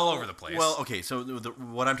content. It's all over the place. Well, okay. So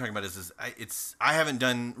what I'm talking about is I haven't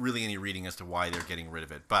done really any reading as to why they're getting rid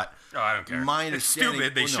of it, but I don't care. My understanding, it's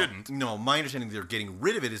stupid. They shouldn't. No, my understanding they're getting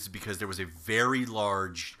rid of it is because there was a very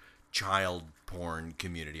large child porn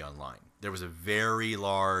community online. There was a very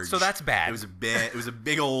large. So that's bad. It was a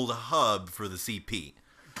big old hub for the CP,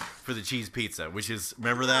 for the cheese pizza, which is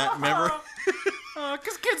remember that? Remember?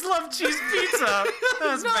 Because kids love cheese pizza.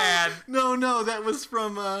 That's bad. No, that was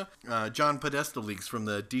from John Podesta leaks from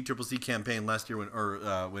the DCCC campaign last year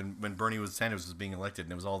when Bernie Sanders was being elected,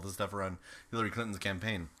 and it was all the stuff around Hillary Clinton's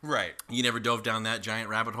campaign. Right. You never dove down that giant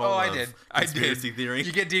rabbit hole. Oh, I did. Conspiracy theory.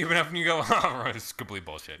 You get deep enough and you go, oh, it's complete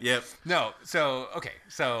bullshit. Yep. No. So okay.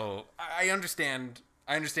 So I understand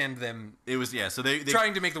I understand them. It was So they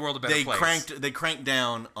trying to make the world a better place. They cranked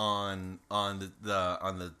down on the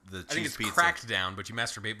cheese I think it's pizza. cracked down, but you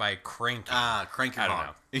masturbate by cranking. Cranking. I don't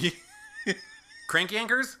know. Crank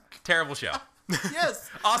Yankers, terrible show. Yes.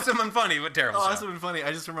 Awesome and funny, but terrible show. Awesome and funny.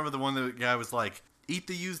 I just remember the one that the guy was like, "Eat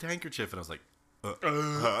the used handkerchief," and I was like,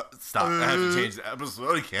 "Stop! I have to change the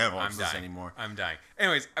episode. I can't watch this anymore." I'm dying.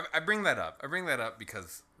 Anyways, I bring that up. I bring that up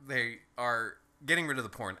because they are getting rid of the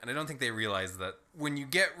porn, and I don't think they realize that when you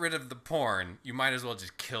get rid of the porn, you might as well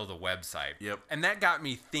just kill the website. Yep. And that got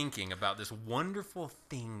me thinking about this wonderful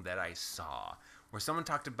thing that I saw, where someone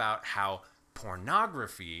talked about how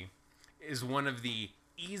pornography is one of the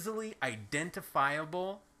easily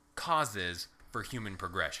identifiable causes for human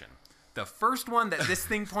progression. The first one that this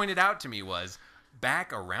thing pointed out to me was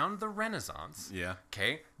back around the Renaissance. Yeah.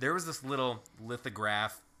 Okay. There was this little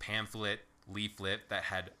lithograph, pamphlet, leaflet that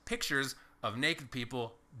had pictures of naked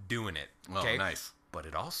people doing it. Okay? Oh, nice. But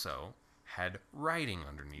it also had writing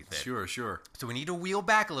underneath it. Sure. So we need to wheel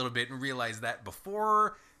back a little bit and realize that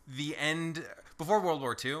before World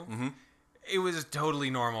War II, it was totally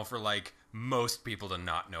normal for like most people to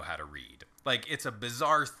not know how to read. Like, it's a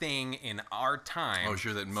bizarre thing in our time. Oh,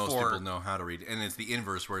 sure, that most people know how to read. And it's the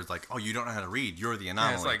inverse where it's like, oh, you don't know how to read. You're the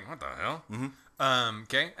anomaly. And it's like, what the hell?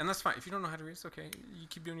 Okay, and that's fine. If you don't know how to read, it's okay. You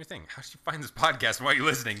keep doing your thing. How should you find this podcast while you're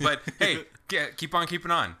listening? But, hey, keep on keeping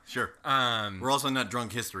on. Sure. We're also not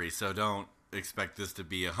drunk history, so don't expect this to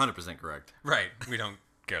be 100% correct. Right. We don't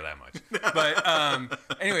care that much.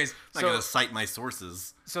 But, anyways. I'm not going to cite my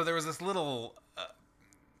sources. So there was this little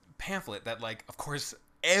pamphlet that, like, of course,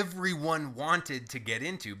 everyone wanted to get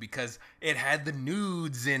into because it had the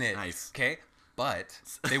nudes in it. Nice. Okay? But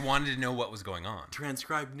they wanted to know what was going on.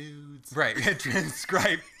 Transcribe nudes. Right.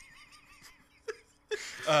 Transcribe.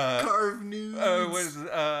 Carve nudes.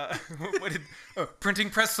 What did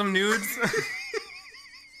printing press some nudes?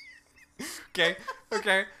 Okay.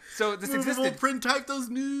 So this existed. Print type those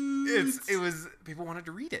nudes. It was people wanted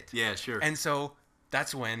to read it. Yeah, sure. And so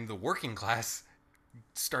that's when the working class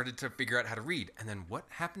started to figure out how to read. And then what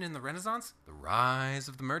happened in the Renaissance? The rise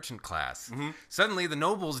of the merchant class. Suddenly the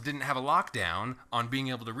nobles didn't have a lockdown on being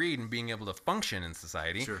able to read and being able to function in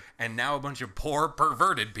society. Sure. And now a bunch of poor,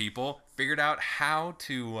 perverted people figured out how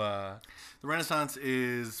to... The Renaissance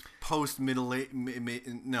is post-medieval.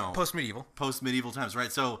 Post-medieval times,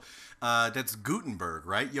 right? So that's Gutenberg,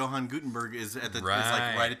 right? Johann Gutenberg is at the is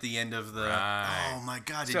like right at the end of the... Right. Oh my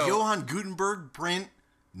God! Did Johann Gutenberg print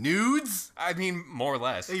nudes? I mean, more or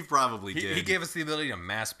less. He probably did. He gave us the ability to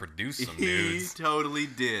mass produce some nudes. He totally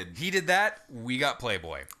did. He did that. We got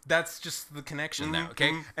Playboy. That's just the connection now,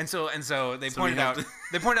 okay? And so they pointed out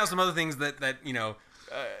some other things that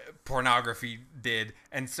pornography did.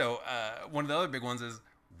 And so one of the other big ones is,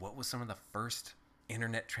 what was some of the first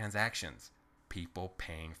internet transactions? People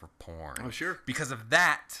paying for porn. Oh, sure. Because of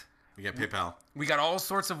that, we got PayPal. We got all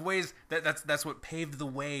sorts of ways. That's what paved the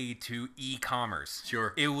way to e-commerce.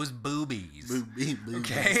 Sure. It was boobies. Boobies.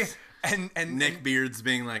 Okay? And neckbeards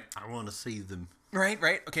being like, I want to see them. Right.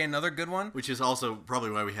 Okay, another good one. Which is also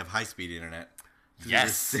probably why we have high-speed internet.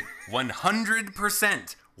 Yes.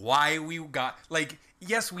 100%. Why we got... Like,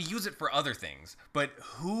 yes, we use it for other things, but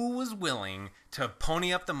who was willing to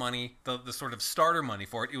pony up the money, the sort of starter money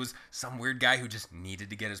for it? It was some weird guy who just needed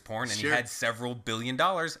to get his porn, and he had several $1 billion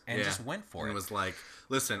and just went for it. And it was like,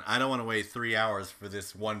 listen, I don't want to wait 3 hours for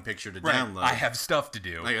this one picture to download. I have stuff to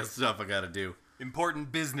do. I got stuff I got to do.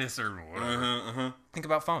 Important business or whatever. Think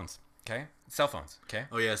about phones, okay? Cell phones, okay?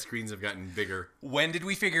 Oh, yeah, screens have gotten bigger. When did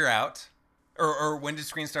we figure out... Or when did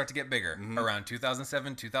screens start to get bigger? Around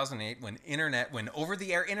 2007, 2008, when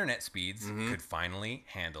over-the-air internet speeds could finally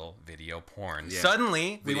handle video porn. Yeah.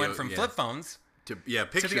 Suddenly, we went from flip phones to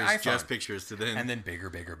pictures, to the iPhone. Just pictures to then. And then bigger,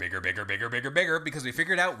 because we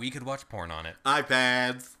figured out we could watch porn on it.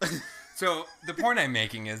 iPads. So the point I'm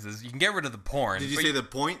making is you can get rid of the porn. Did you say the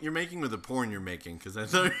point you're making or the porn you're making? Because I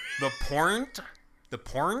thought... The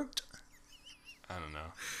porn? I don't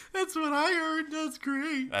know. That's what I heard. That's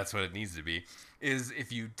great. That's what it needs to be. Is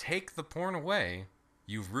if you take the porn away,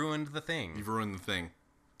 you've ruined the thing. You've ruined the thing.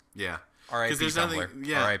 Yeah. R.I.P. Tumblr.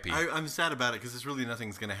 Yeah. R.I.P. I'm sad about it because there's really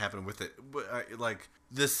nothing's going to happen with it. Like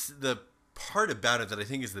the part about it that I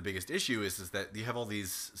think is the biggest issue is that you have all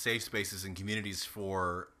these safe spaces and communities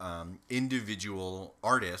for individual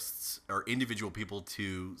artists or individual people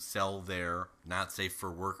to sell their not safe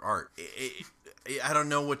for work art. I don't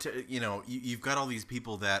know what to, you've got all these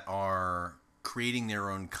people that are creating their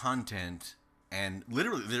own content and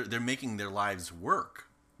literally they're making their lives work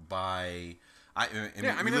by... I've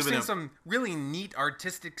seen some really neat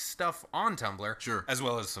artistic stuff on Tumblr. Sure. As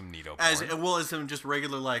well as some neato porn. As well as some just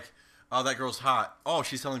regular, like, Oh, that girl's hot. Oh,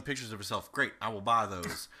 she's selling pictures of herself. Great, I will buy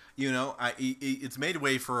those. It's made a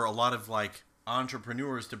way for a lot of like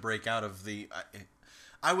entrepreneurs to break out of the.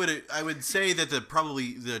 I would say that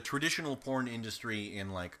probably the traditional porn industry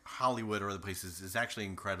in like Hollywood or other places is actually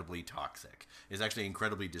incredibly toxic. Is actually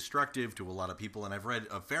incredibly destructive to a lot of people, and I've read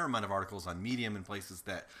a fair amount of articles on Medium and places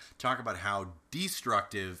that talk about how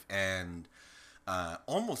destructive and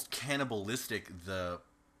almost cannibalistic the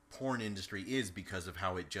porn industry is because of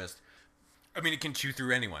how it just. I mean, it can chew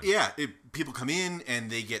through anyone. Yeah, people come in and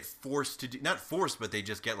they get forced to do, not forced, but they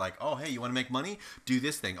just get like, oh, hey, you want to make money? Do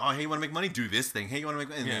this thing. Oh, hey, you want to make money? Do this thing. Hey, you want to make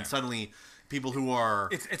money? And then suddenly people who are...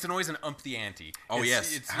 It's always an up the ante. Oh,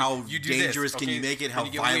 yes. How dangerous can you make it? How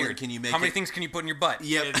violent can you make it? How many things can you put in your butt?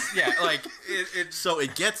 Yep. It's... So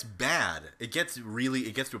it gets bad. It gets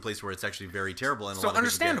to a place where it's actually very terrible. And so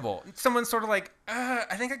understandable. Someone's sort of like,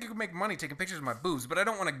 I think I could make money taking pictures of my boobs, but I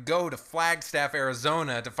don't want to go to Flagstaff,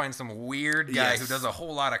 Arizona to find some weird guy who does a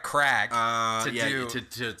whole lot of crack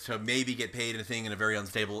to maybe get paid a thing in a very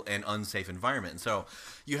unstable and unsafe environment. And so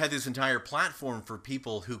you had this entire platform for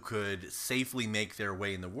people who could safely make their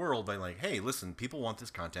way in the world by like, hey, listen, people want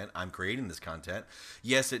this content. I'm creating this content.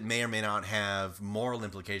 Yes, it may or may not have moral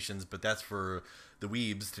implications, but that's for the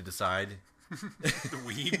weebs to decide. The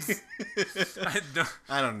weebs?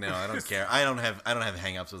 I don't know. I don't care. I don't have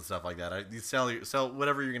hang-ups with stuff like that. You sell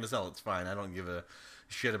whatever you're going to sell. It's fine. I don't give a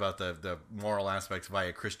shit about the moral aspects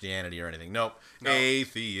via Christianity or anything. Nope. No.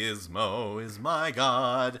 Atheismo is my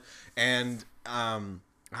god. And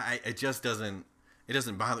it just doesn't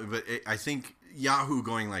bother me. But I think Yahoo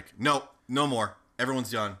going like, no more.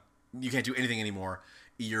 Everyone's done. You can't do anything anymore.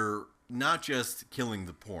 You're not just killing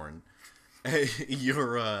the porn.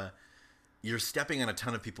 You're stepping on a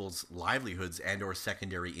ton of people's livelihoods and or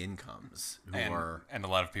secondary incomes and a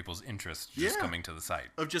lot of people's interest just coming to the site.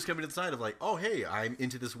 Of just coming to the site of like, oh hey, I'm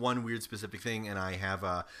into this one weird specific thing, and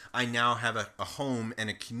I now have a home and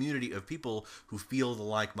a community of people who feel the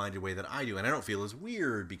like-minded way that I do, and I don't feel as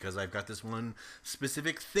weird because I've got this one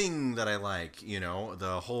specific thing that I like.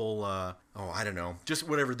 The whole I don't know, just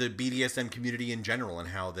whatever, the BDSM community in general, and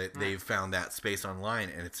how that they've found that space online,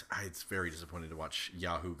 and it's very disappointing to watch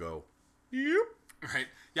Yahoo go. Yep. Right.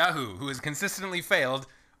 Yahoo, who has consistently failed,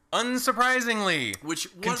 unsurprisingly, which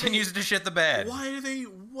continues to shit the bed.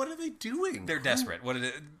 What are they doing? They're desperate.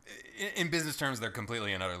 In business terms, they're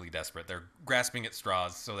completely and utterly desperate. They're grasping at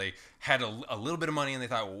straws. So they had a little bit of money, and they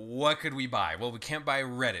thought, what could we buy? Well, we can't buy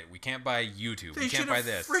Reddit. We can't buy YouTube. We can't buy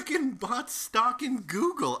this. They should have freaking bought stock in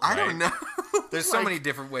Google. I don't know. There's so many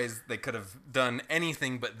different ways they could have done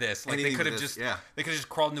anything but this. Like they could have just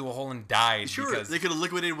crawled into a hole and died. Sure, they could have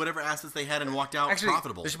liquidated whatever assets they had and walked out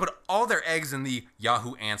profitable. They should put all their eggs in the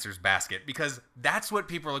Yahoo Answers basket, because that's what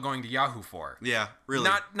people are going to Yahoo for. Yeah, really.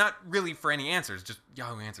 Not really for any answers. Just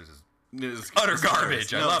Yahoo Answers is utter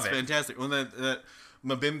garbage. I love it. It's fantastic. Well, that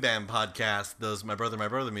Mabim Bam podcast, those My Brother,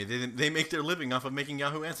 Me, they make their living off of making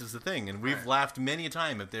Yahoo Answers a thing, and we've laughed many a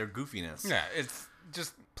time at their goofiness. Yeah, it's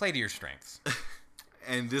just play to your strengths.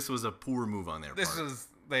 And this was a poor move on their part.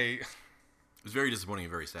 It was very disappointing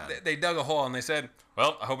and very sad. They dug a hole and they said,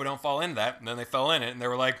 well, I hope we don't fall into that. And then they fell in it, and they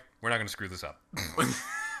were like, we're not going to screw this up.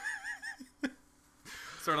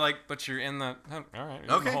 Sort of like, but you're in the... Oh, all right,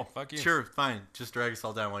 you're in the hole. Fuck you. Sure, fine. Just drag us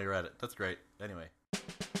all down while you're at it. That's great. Anyway.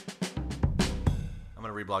 I'm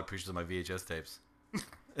going to reblog pictures of my VHS tapes.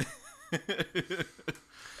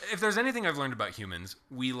 If there's anything I've learned about humans,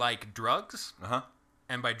 we like drugs. Uh-huh.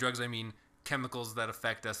 And by drugs, I mean chemicals that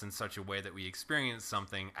affect us in such a way that we experience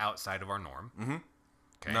something outside of our norm. Mm-hmm.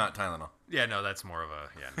 Okay. Not Tylenol. Yeah, no, that's more of a...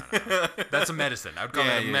 No. That's a medicine. I would call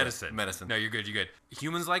it a medicine. Medicine. No, you're good.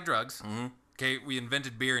 Humans like drugs. Mm-hmm. Okay, we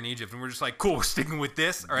invented beer in Egypt, and we're just like, cool, we're sticking with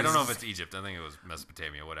this. Or I don't know if it's Egypt. I think it was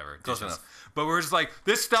Mesopotamia, whatever. Close enough. But we're just like,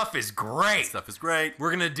 this stuff is great. We're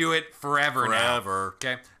going to do it forever now.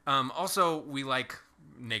 Okay. Also, we like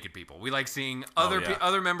naked people. We like seeing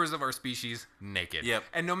other members of our species naked. Yep.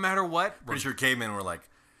 And no matter what... Pretty sure cavemen were like,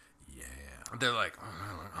 yeah. They're like,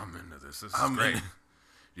 I'm into this. This is great.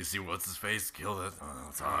 You see what's his face? Kill that. Oh,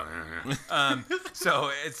 it's hot.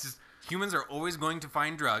 So it's just... Humans are always going to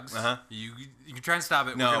find drugs. Uh-huh. You can try and stop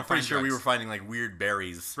it. No, I'm pretty sure we were finding like weird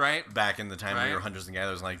berries, right? Back in the time we were hunters and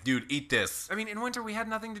gatherers. Like, dude, eat this. I mean, in winter we had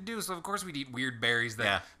nothing to do, so of course we'd eat weird berries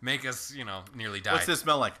that make us, nearly die. What's this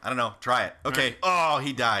smell like? I don't know. Try it. Okay. Right. Oh,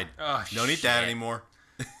 he died. Oh, don't eat that anymore.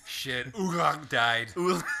 Shit. Oogok died.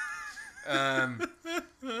 And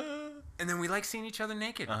then we like seeing each other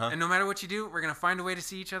naked. Uh-huh. And no matter what you do, we're gonna find a way to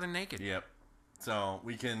see each other naked. Yep. So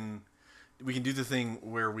we can do the thing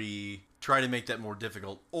where we try to make that more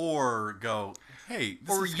difficult, or go, hey,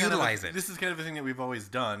 this is utilize it. This is kind of a thing that we've always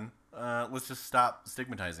done. let's just stop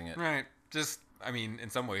stigmatizing it. Right. Just, I mean, in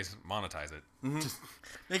some ways, monetize it. Mm-hmm. Just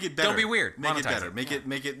make it better. Don't be weird. Make monetize it better.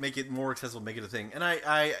 Make it more accessible. Make it a thing. And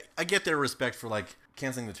I get their respect for like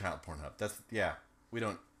canceling the child porn hub. That's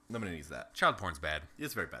nobody needs that. Child porn's bad.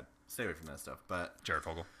 It's very bad. Stay away from that stuff. But Jared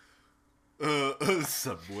Fogle.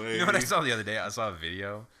 Subway. You know what I saw the other day? I saw a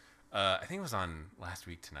video. I think it was on Last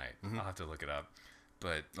Week Tonight. Mm-hmm. I'll have to look it up.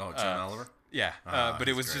 But John Oliver. Yeah. But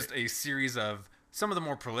it was great. Just a series of some of the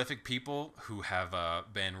more prolific people who have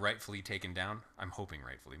been rightfully taken down. I'm hoping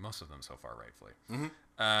rightfully. Most of them so far rightfully.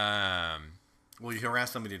 Mm-hmm. Well, you harass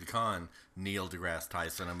somebody to con Neil deGrasse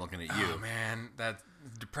Tyson. I'm looking at you. Oh, man. That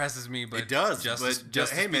depresses me, but it does. Justice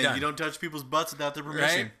hey, man, done. you don't touch people's butts without their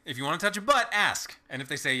permission. Right? If you want to touch a butt, ask. And if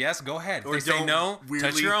they say yes, go ahead. If they say no,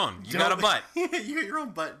 touch your own. You got a butt. You got your own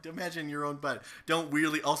butt. Imagine your own butt. Don't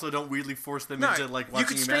weirdly force them into like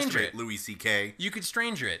watching you masturbate. Louis C.K. You could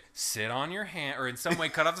stranger it. Sit on your hand, or in some way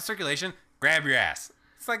cut off the circulation. Grab your ass.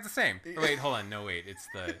 It's like the same. Wait, hold on. No, wait.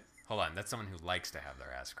 Hold on. That's someone who likes to have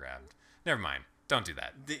their ass grabbed. Never mind. Don't do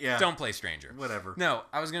that. Yeah. Don't play stranger. Whatever. No,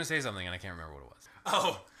 I was going to say something and I can't remember what it was.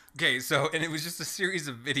 Oh, okay. So, and it was just a series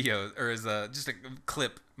of videos, or just a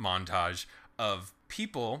clip montage of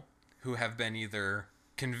people who have been either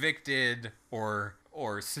convicted or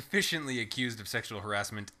sufficiently accused of sexual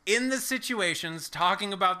harassment in the situations,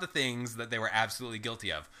 talking about the things that they were absolutely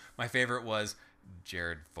guilty of. My favorite was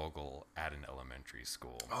Jared Fogle at an elementary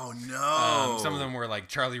school. Oh, no. Some of them were like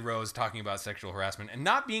Charlie Rose talking about sexual harassment and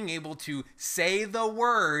not being able to say the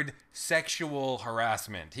word sexual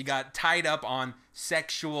harassment. He got tied up on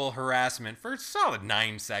sexual harassment for a solid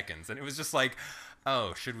 9 seconds. And it was just like,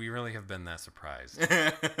 oh, should we really have been that surprised?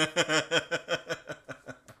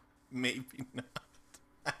 Maybe not.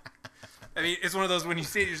 I mean, it's one of those when you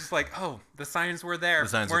see it, you're just like, oh, the signs were there,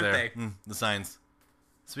 weren't they? The signs.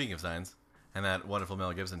 Speaking of signs. And that wonderful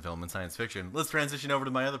Mel Gibson film in science fiction. Let's transition over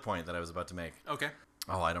to my other point that I was about to make. Okay.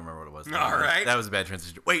 Oh, I don't remember what it was. All right. That was a bad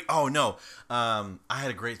transition. Wait, oh, no. I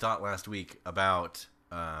had a great thought last week about,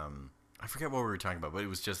 I forget what we were talking about, but it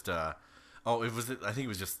was just, I think it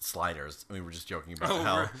was just sliders. We were just joking about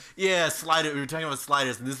how, right. Yeah, sliders. We were talking about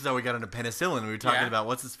sliders, and this is how we got into penicillin. We were talking about,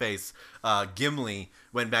 what's his face? Gimli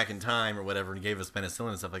went back in time or whatever and gave us penicillin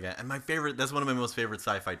and stuff like that. And that's one of my most favorite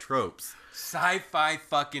sci-fi tropes. Sci-fi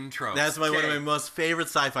fucking tropes. That's one of my most favorite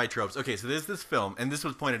sci-fi tropes. Okay, so there's this film, and this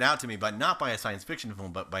was pointed out to me, but not by a science fiction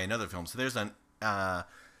film, but by another film. So there's an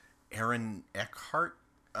Aaron Eckhart.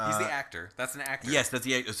 He's the actor. That's an actor. Yes, that's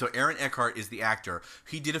the actor. So Aaron Eckhart is the actor.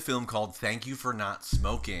 He did a film called Thank You for Not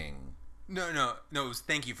Smoking. No, it was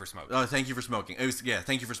Thank You for Smoking. Oh, Thank You for Smoking. It was,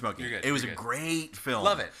 Thank You for Smoking. You're good. It was a great film.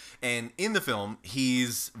 Love it. And in the film,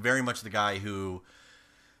 he's very much the guy who...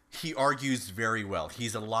 He argues very well.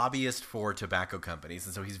 He's a lobbyist for tobacco companies,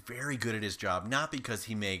 and so he's very good at his job, not because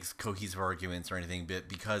he makes cohesive arguments or anything, but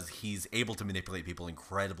because he's able to manipulate people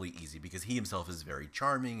incredibly easy, because he himself is very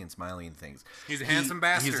charming and smiley and things. He's a handsome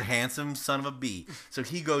bastard. He's a handsome son of a bee. So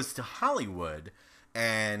he goes to Hollywood,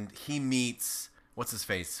 and he meets, what's his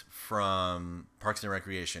face, from Parks and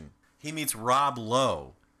Recreation. He meets Rob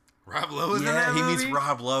Lowe. Rob Lowe is in that movie? Yeah, he meets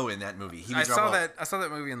Rob Lowe in that movie. I saw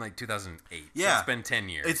that movie in like 2008. Yeah. So it's been 10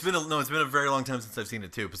 years. It's been a very long time since I've seen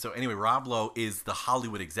it too. But so anyway, Rob Lowe is the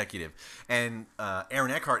Hollywood executive. And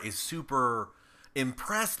Aaron Eckhart is super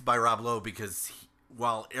impressed by Rob Lowe because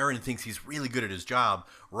while Aaron thinks he's really good at his job,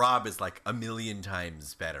 Rob is like a million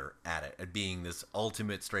times better at it, at being this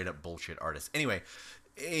ultimate straight up bullshit artist. Anyway,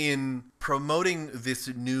 in promoting this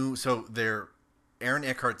new... Aaron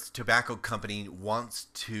Eckhart's tobacco company wants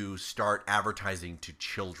to start advertising to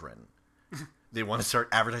children. They want to start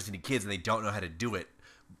advertising to kids, and they don't know how to do it.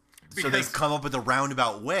 So they come up with a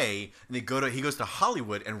roundabout way, and he goes to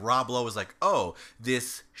Hollywood, and Rob Lowe is like, oh,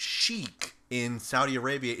 this sheik in Saudi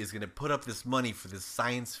Arabia is going to put up this money for this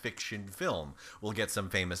science fiction film. We'll get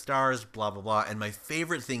some famous stars, blah, blah, blah. And my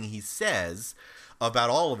favorite thing he says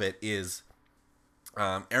about all of it is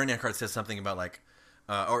Aaron Eckhart says something about like,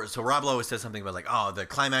 so Rob Lowe says something about like, oh, the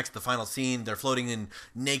climax, the final scene, they're floating in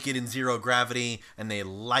naked in zero gravity, and they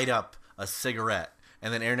light up a cigarette.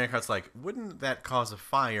 And then Aaron Eckhart's like, wouldn't that cause a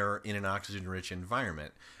fire in an oxygen-rich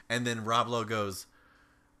environment? And then Rob Lowe goes,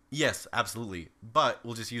 yes, absolutely, but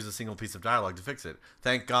we'll just use a single piece of dialogue to fix it.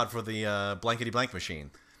 Thank God for the blankety-blank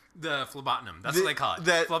machine. The phlebotinum. That's what they call it.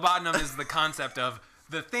 Phlebotinum is the concept of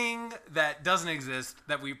the thing that doesn't exist,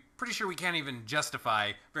 that we're pretty sure we can't even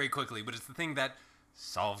justify very quickly, but it's the thing that...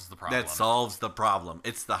 solves the problem. That solves the problem.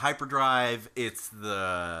 It's the hyperdrive. It's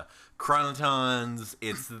the chronotons.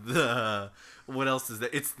 It's the what else is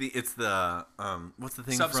that? It's the what's the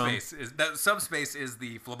thing subspace from? Subspace is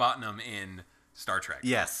the phlebotinum in Star Trek.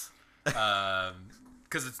 Yes.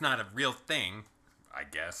 because it's not a real thing, I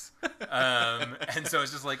guess. And so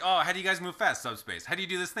it's just like, oh, how do you guys move fast? Subspace. How do you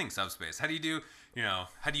do this thing? Subspace. How do you do,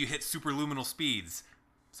 how do you hit superluminal speeds?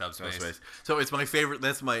 Subspace. So it's my favorite.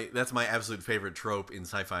 That's my absolute favorite trope in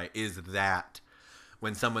sci-fi is that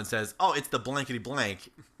when someone says, "Oh, it's the blankety blank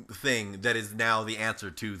thing that is now the answer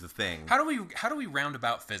to the thing." How do we round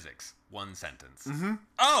about physics? One sentence. Mm-hmm.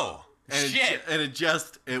 Oh, and shit!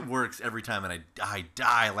 It works every time, and I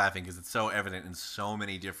die laughing because it's so evident in so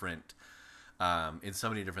many different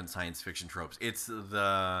science fiction tropes. It's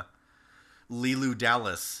the Leeloo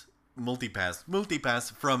Dallas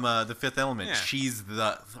multipass from The Fifth Element. Yeah. She's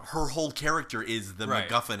her whole character is the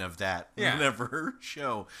MacGuffin of that whatever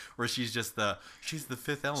show, where she's the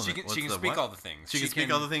Fifth Element. She can speak all the things. She can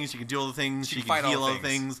speak all the things. She can do all the things. She can heal all the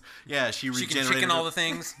things. Yeah, she regenerated. She can chicken all the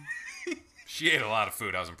things. She ate a lot of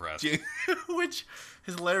food. I was impressed. Which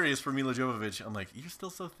is hilarious for Mila Jovovich. I'm like, you're still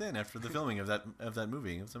so thin after the filming of that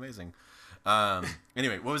movie. It was amazing.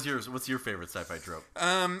 Anyway, what's your favorite sci-fi trope?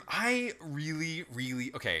 I really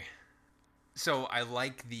okay. So I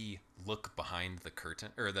like the look behind the curtain,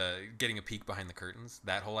 or the getting a peek behind the curtains.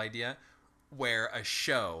 That whole idea, where a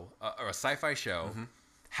show or a sci-fi show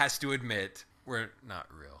has to admit we're not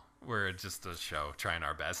real. We're just a show trying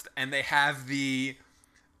our best, and they have the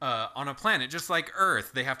on a planet just like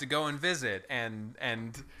Earth. They have to go and visit, and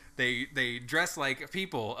they dress like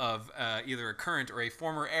people of either a current or a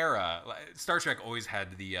former era. Star Trek always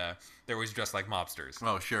had they're always dressed like mobsters.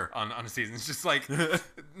 Oh, sure. On a season. It's just like,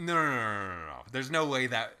 no. There's no way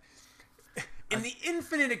that... In the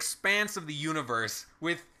infinite expanse of the universe,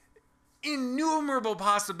 with innumerable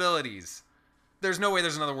possibilities, there's no way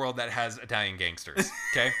there's another world that has Italian gangsters,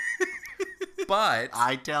 okay? But...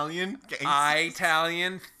 Italian gangsters?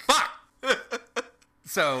 Italian... Fuck!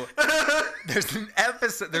 So,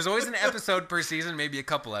 there's always an episode per season, maybe a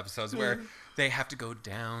couple episodes, where they have to go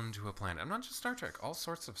down to a planet. I'm not just Star Trek, all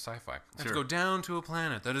sorts of sci-fi. They have to go down to a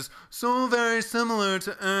planet that is so very similar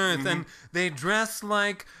to Earth, and they dress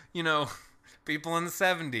like, people in the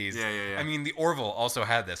 70s. Yeah. I mean, the Orville also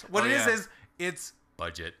had this. What it is it's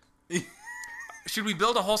budget. Should we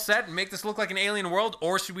build a whole set and make this look like an alien world,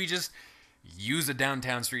 or should we just use a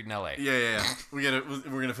downtown street in LA? Yeah. We're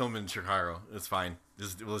gonna film in Chicago. It's fine.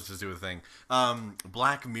 Let's just do a thing.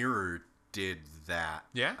 Black Mirror did that.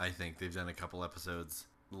 Yeah, I think they've done a couple episodes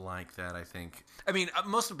like that. I think. I mean,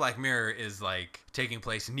 most of Black Mirror is like taking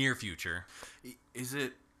place near future. Is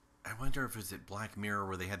it? I wonder if it's Black Mirror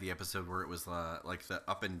where they had the episode where it was like the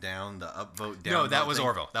up and down, the up vote down. No, that was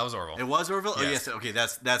Orville. That was Orville. It was Orville. Yes. Oh yes, okay.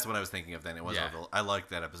 That's what I was thinking of then. It was Orville. I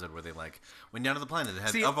liked that episode where they went down to the planet. It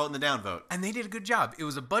had the up vote and the down vote, and they did a good job. It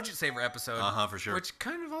was a budget saver episode. For sure. Which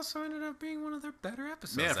kind of also ended up being one of their better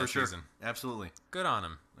episodes. Yeah, for sure. Season. Absolutely. Good on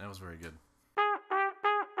them. That was very good.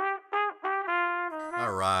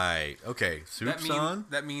 All right. Okay. Soup's on.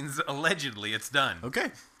 That means allegedly it's done.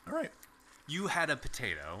 Okay. All right. You had a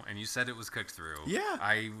potato, and you said it was cooked through. Yeah.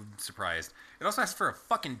 I'm surprised. It also asks for a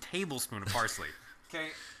fucking tablespoon of parsley. Okay.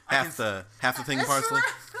 Half the thing parsley.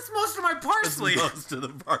 That's most of my parsley. That's most of the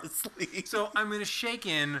parsley. So I'm going to shake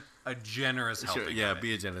in a generous helping. Sure, yeah,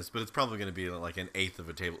 be a generous, but it's probably going to be like an eighth of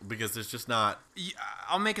a table because there's just not.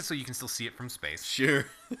 I'll make it so you can still see it from space. Sure.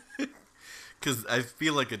 Because I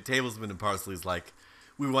feel like a tablespoon of parsley is like,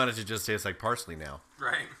 we want it to just taste like parsley now.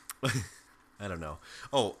 Right. I don't know.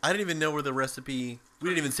 Oh, I didn't even know where the recipe... We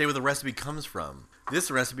didn't even say where the recipe comes from.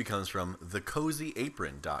 This recipe comes from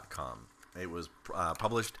thecozyapron.com. It was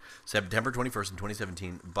published September 21st in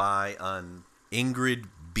 2017 by Ingrid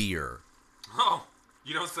Beer. Oh,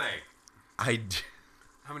 you don't say.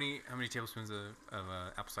 How many tablespoons of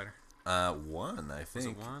apple cider? One, I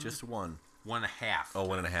think. Was it one? Just one. 1.5. Oh,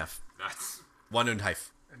 1.5. That's...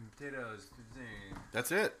 1.5. And potatoes.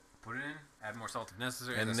 That's it. Put it in. Add more salt if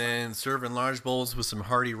necessary. And then serve in large bowls with some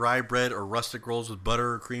hearty rye bread or rustic rolls with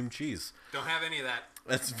butter or cream cheese. Don't have any of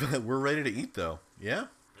that. We're ready to eat, though. Yeah?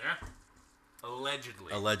 Yeah.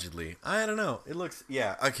 Allegedly. I don't know. It looks...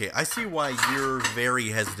 Yeah, okay. I see why you're very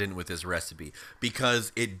hesitant with this recipe.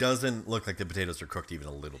 Because it doesn't look like the potatoes are cooked even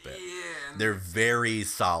a little bit. Yeah. They're very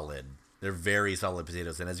solid. They're very solid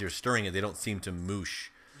potatoes. And as you're stirring it, they don't seem to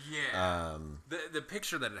moosh. Yeah. The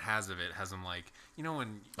picture that it has of it has them like,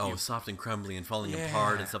 when... soft and crumbly and falling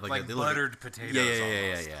apart and stuff like that. They buttered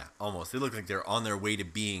potatoes Yeah. Almost. They look like they're on their way to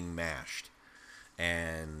being mashed.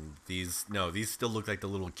 And these still look like the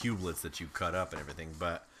little cubelets that you cut up and everything.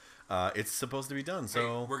 But it's supposed to be done, so...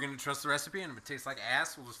 Hey, we're going to trust the recipe, and if it tastes like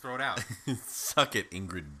ass, we'll just throw it out. Suck it,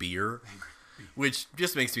 Ingrid Beer. Which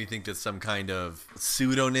just makes me think that's some kind of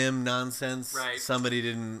pseudonym nonsense. Right. Somebody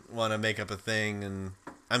didn't want to make up a thing, and...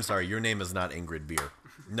 I'm sorry, your name is not Ingrid Beer.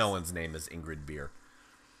 No one's name is Ingrid Beer.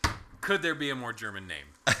 Could there be a more German name?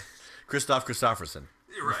 Christoph Christofferson.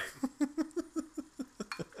 You're right.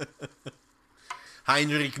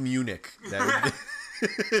 Heinrich Munich. That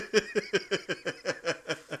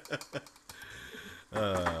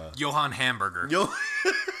would Johann Hamburger.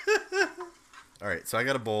 All right, so I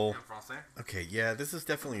got a bowl. Okay, yeah, this is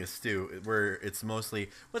definitely a stew where it's mostly...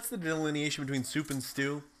 What's the delineation between soup and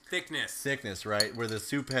stew? Thickness, right? Where the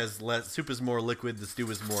soup has less... Soup is more liquid, the stew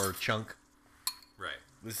is more chunk. Right.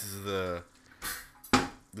 This is the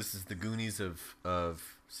Goonies of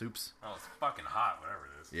soups. Oh, it's fucking hot, whatever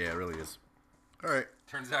it is. Yeah, it really is. All right.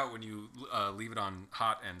 Turns out when you leave it on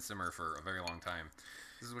hot and simmer for a very long time,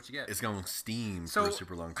 this is what you get. It's going to steam for a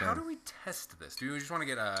super long time. How do we test this? Do you just want to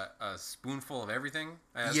get a spoonful of everything?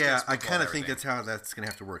 Yeah, I kind of think that's how that's going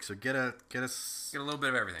to have to work. So get a little bit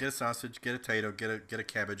of everything. Get a sausage, get a potato, get a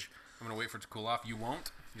cabbage. I'm going to wait for it to cool off. You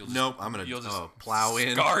won't? Nope, I'm going to plow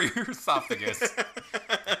in. Scar your esophagus.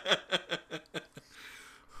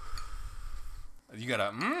 You got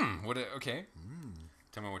a okay.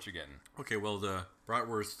 Tell me what you're getting. Okay, well, the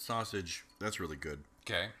bratwurst sausage, that's really good.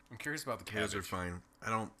 Okay. I'm curious about the cabbage. Those are fine. I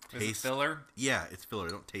don't taste... Is it filler? Yeah, it's filler. I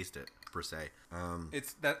don't taste it, per se.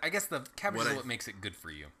 It's that. I guess the cabbage is what makes it good for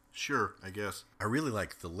you. Sure, I guess. I really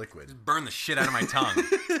like the liquid. Just burn the shit out of my tongue.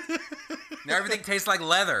 Now everything tastes like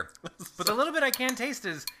leather. But the little bit I can taste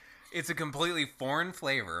is, it's a completely foreign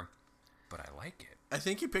flavor, but I like it. I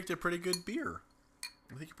think you picked a pretty good beer.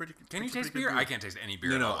 Can you taste beer? I can't taste any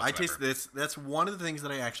beer. No, I taste this. That's one of the things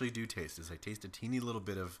that I actually do taste. Is I taste a teeny little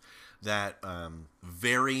bit of that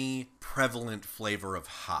very prevalent flavor of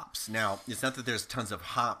hops. Now, it's not that there's tons of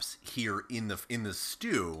hops here in the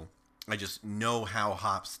stew. I just know how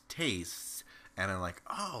hops tastes, and I'm like,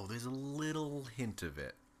 oh, there's a little hint of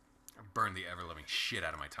it. I burned the ever loving shit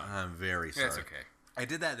out of my tongue. I'm very sorry. It's okay. I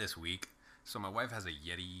did that this week. So my wife has a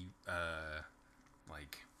Yeti,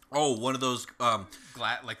 Oh, one of those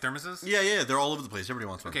like thermoses? Yeah, they're all over the place. Everybody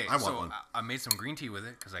wants one. Okay, I want one. I made some green tea with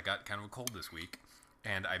it because I got kind of a cold this week,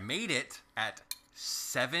 and I made it at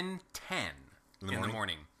 7:10 in the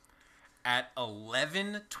morning. At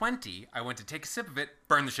 11:20, I went to take a sip of it,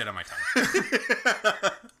 burned the shit out of my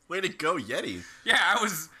tongue. Way to go, Yeti! Yeah, I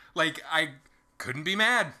was like, I couldn't be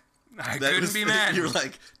mad. I couldn't be mad. You were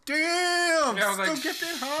like, damn! Yeah, I was like, get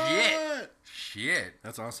that hot! Shit.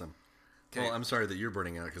 That's awesome. Okay. Well, I'm sorry that you're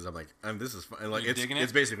burning out because I'm like, this is fun. Like, digging it?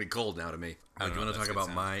 It's basically cold now to me. Like, you want to talk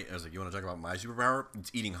about my? I was like, you want to talk about my superpower?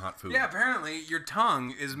 It's eating hot food. Yeah, apparently your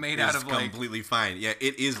tongue is made out of completely fine. Yeah,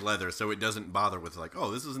 it is leather, so it doesn't bother with like, oh,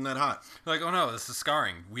 this isn't that hot. Like, oh no, this is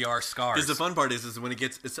scarring. We are scars. Because the fun part is when it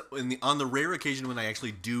gets on the rare occasion when I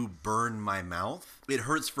actually do burn my mouth, it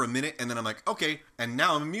hurts for a minute, and then I'm like, okay, and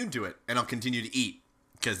now I'm immune to it, and I'll continue to eat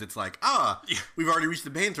because it's like, we've already reached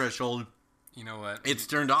the pain threshold. You know what? It's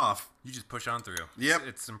turned off. You just push on through. Yep.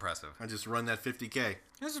 It's impressive. I just run that 50K.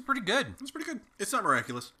 This is pretty good. It's pretty good. It's not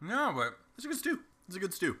miraculous. No, but... It's a good stew. It's a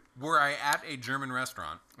good stew. Were I at a German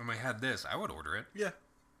restaurant and we had this, I would order it. Yeah.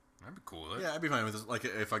 I'd be cool with it. Yeah, I'd be fine with this. Like,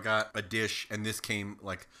 if I got a dish and this came,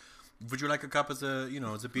 like, would you like a cup as a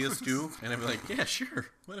beer stew? And I'd be like, yeah, sure.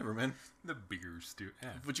 Whatever, man. The beer stew. Yeah.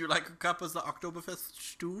 Would you like a cup as the Oktoberfest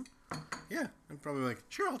stew? Yeah. I'd probably be like,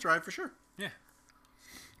 sure, I'll try it for sure. Yeah.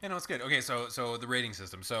 Yeah, no, it's good. Okay, so the rating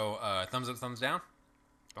system. So, thumbs up, thumbs down?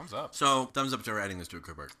 Thumbs up. So, thumbs up to adding this to a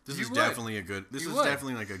cookbook. This is definitely a good... This is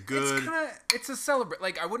definitely like a good... It's a celebrate...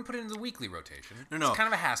 Like, I wouldn't put it in the weekly rotation. No. It's kind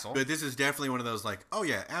of a hassle. But this is definitely one of those, like, oh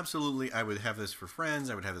yeah, absolutely, I would have this for friends,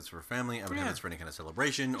 I would have this for family, I would have this for any kind of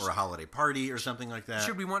celebration or a holiday party or something like that.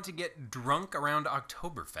 Should we want to get drunk around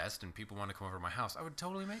Oktoberfest and people want to come over to my house, I would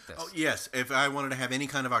totally make this. Oh, yes. If I wanted to have any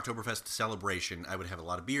kind of Oktoberfest celebration, I would have a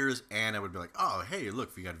lot of beers, and I would be like, oh, hey,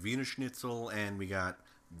 look, we got Wiener Schnitzel, and we got...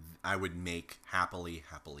 I would happily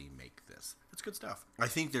make this. It's good stuff. I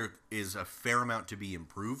think there is a fair amount to be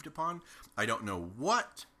improved upon. I don't know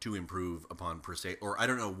what to improve upon per se, or I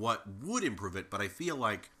don't know what would improve it, but I feel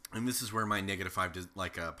like, and this is where my -5 to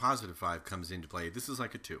like a +5 comes into play. This is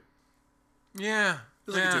like a 2. Yeah.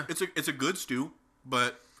 It's like a 2. It's a good stew,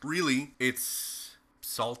 but really it's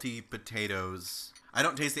salty potatoes. I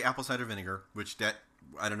don't taste the apple cider vinegar, which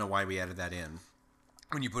I don't know why we added that in.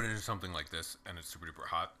 When you put it into something like this and it's super duper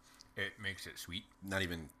hot, it makes it sweet. Not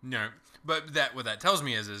even... No. But what that tells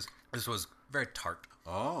me is this was very tart.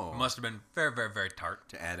 Oh. It must have been very, very, very tart.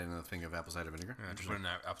 To add in a thing of apple cider vinegar? Yeah, to put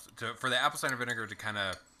in for the apple cider vinegar to kind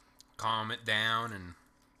of calm it down and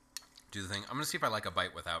do the thing. I'm going to see if I like a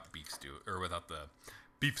bite without beef stew, or without the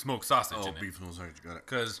beef smoked sausage in it. Oh, beef smoked sausage, got it.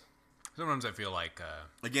 Because... sometimes I feel like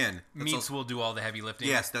again, meats will do all the heavy lifting.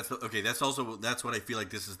 Yes, that's what I feel like.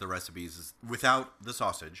 This is the recipes. Is without the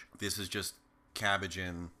sausage. This is just cabbage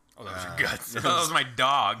and Oh, that was your guts. That was my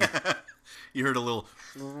dog. You heard a little...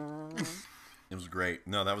 It was great.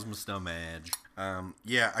 No, that was my stomach.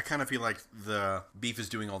 Yeah, I kind of feel like the beef is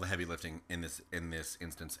doing all the heavy lifting in this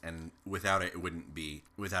instance, and without it, it wouldn't be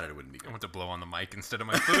good. I want to blow on the mic instead of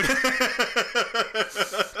my food.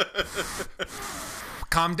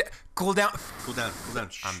 Cool down.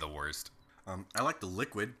 I'm the worst. I like the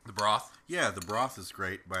liquid. The broth? Yeah, the broth is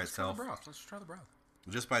great by itself. Let's try the broth.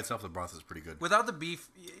 Just by itself, the broth is pretty good. Without the beef,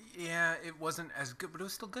 yeah, it wasn't as good, but it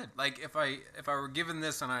was still good. Like, if I were given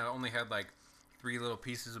this and I only had, like, 3 little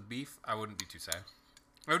pieces of beef, I wouldn't be too sad.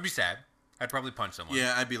 I would be sad. I'd probably punch someone.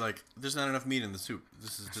 Yeah, I'd be like, there's not enough meat in the soup.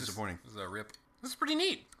 This is disappointing. This is a rip. This is pretty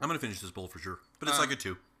neat. I'm going to finish this bowl for sure. But it's like a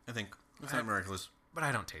 2, I think. It's not miraculous. But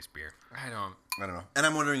I don't taste beer. I don't know. And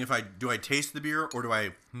I'm wondering if do I taste the beer or do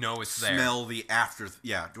I smell the after?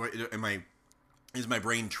 Yeah. Is my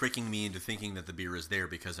brain tricking me into thinking that the beer is there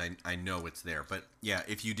because I know it's there? But yeah,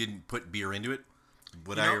 if you didn't put beer into it,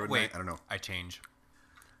 would I or would I? I don't know. I change.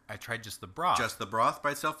 I tried just the broth. Just the broth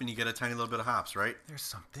by itself, and you get a tiny little bit of hops, right? There's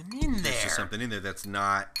something in there. There's just something in there that's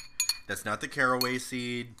not the caraway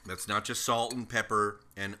seed. That's not just salt and pepper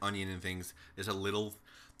and onion and things. There's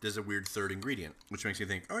a weird third ingredient, which makes you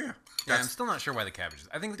think, oh yeah. I'm still not sure why the cabbage is.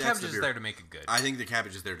 I think the cabbage is there to make it good. I think the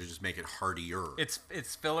cabbage is there to just make it heartier. It's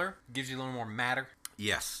filler, gives you a little more matter.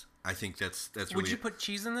 Yes, I think that's really. Would you put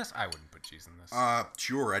cheese in this? I wouldn't put cheese in this.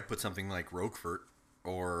 Sure, I'd put something like Roquefort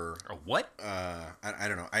or a what? I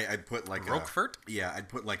don't know. I'd put like Roquefort. I'd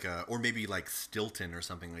put like or maybe like Stilton or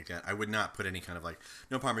something like that. I would not put any kind of like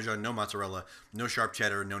no Parmesan, no mozzarella, no sharp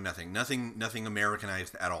cheddar, no nothing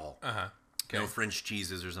Americanized at all. Okay. No French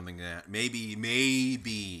cheeses or something like that.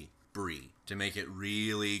 Maybe brie to make it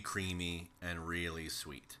really creamy and really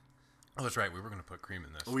sweet. Oh, that's right. We were going to put cream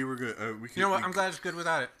in this. We were good. You know what? I'm glad it's good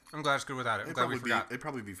without it. I'm glad we forgot. It'd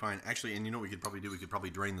probably be fine. Actually, and you know what we could probably do? We could probably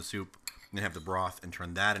drain the soup and have the broth and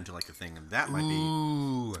turn that into like a thing. And that might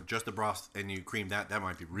be just the broth and you cream that. That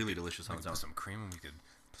might be really delicious on its own. Put some cream and we could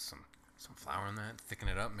put some flour in that, thicken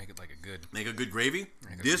it up, make it like a good... Make a good gravy?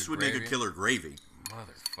 This would make a killer gravy.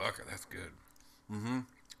 Motherfucker, that's good. Mm-hmm.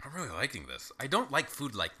 I'm really liking this. I don't like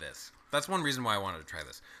food like this. That's one reason why I wanted to try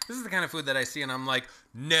this. This is the kind of food that I see and I'm like,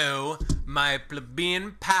 no, my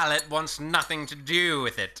plebeian palate wants nothing to do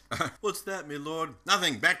with it. What's that, my lord?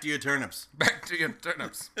 Nothing. Back to your turnips. Back to your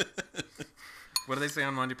turnips. What do they say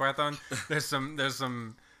on Monty Python? There's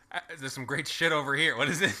some great shit over here. What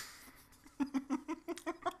is it?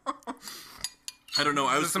 I don't know.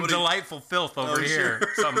 There's some delightful filth over here. Sure.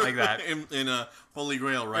 Something like that. in a Holy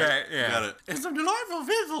Grail, right? Right, yeah. Got it. It's some delightful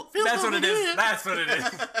filth That's what it is. That's what it is.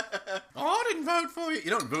 Oh, I didn't vote for you. You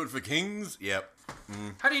don't vote for kings? Yep.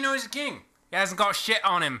 How do you know he's a king? He hasn't got shit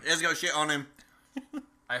on him. He hasn't got shit on him.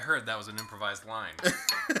 I heard that was an improvised line.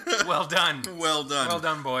 Well done. Well done. Well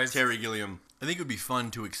done, boys. Terry Gilliam. I think it would be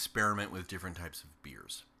fun to experiment with different types of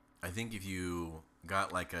beers. I think if you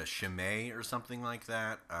got like a Chimay or something like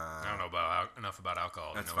that. I don't know enough about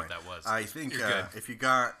alcohol to know what that was. I think if you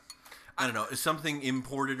got, I don't know, something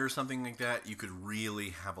imported or something like that, you could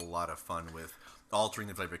really have a lot of fun with altering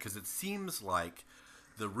the flavor because it seems like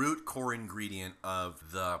the root core ingredient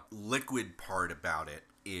of the liquid part about it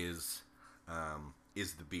is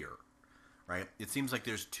the beer, right? It seems like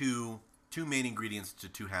there's two main ingredients to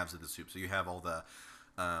two halves of the soup. So you have all the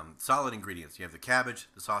solid ingredients. You have the cabbage,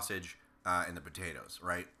 the sausage, and the potatoes,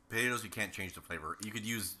 right? Potatoes, you can't change the flavor. You could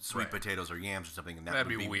use sweet potatoes or yams or something, and that'd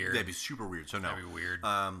be weird. That'd be super weird. So no, that'd be weird.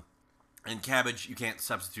 And cabbage, you can't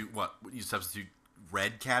substitute what? You substitute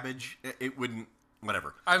red cabbage? It wouldn't.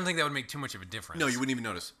 Whatever. I don't think that would make too much of a difference. No, you wouldn't even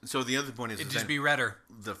notice. So the other point is it'd just be redder.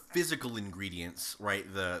 The physical ingredients, right?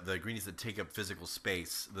 The ingredients that take up physical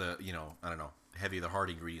space. The I don't know, heavy, the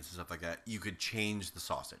hard ingredients and stuff like that. You could change the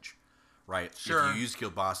sausage. Right. Sure. If you use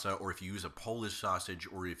kielbasa, or if you use a Polish sausage,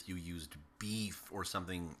 or if you used beef or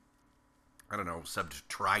something, I don't know,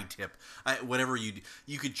 tri-tip, whatever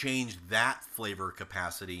you could change that flavor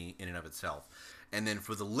capacity in and of itself. And then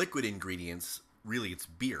for the liquid ingredients, really it's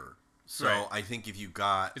beer. So right. I think if you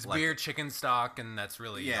got it's beer, chicken stock, and that's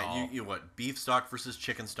really all. You what beef stock versus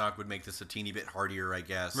chicken stock would make this a teeny bit heartier, I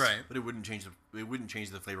guess. Right. But it wouldn't change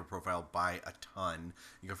the flavor profile by a ton.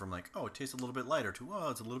 You go from like, oh, it tastes a little bit lighter to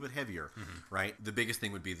it's a little bit heavier, right? The biggest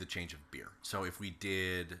thing would be the change of beer. So if we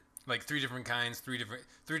did like three different kinds, three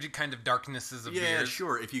kind of darknesses of beers. Yeah,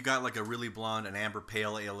 sure. If you got like a really blonde, an amber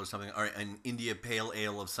pale ale or something, or an India pale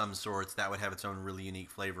ale of some sorts, that would have its own really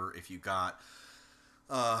unique flavor. If you got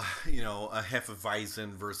you know, a Hefeweizen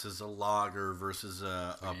versus a lager versus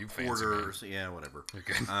a porter. Yeah, whatever.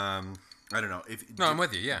 Okay. I don't know. I'm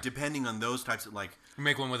with you. Yeah. Depending on those types of like.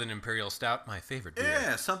 Make one with an imperial stout, my favorite beer.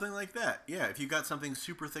 Yeah, something like that. Yeah, if you got something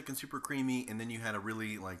super thick and super creamy, and then you had a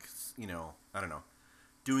really like, you know, I don't know,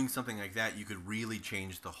 doing something like that, you could really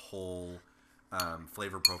change the whole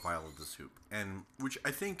flavor profile of the soup, and which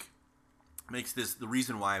I think makes this the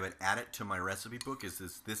reason why I would add it to my recipe book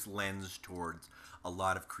is this lens towards a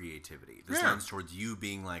lot of creativity. This lens towards you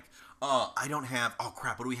being like, oh, I don't have, oh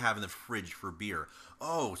crap, what do we have in the fridge for beer?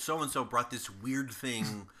 Oh, so-and-so brought this weird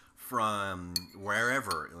thing from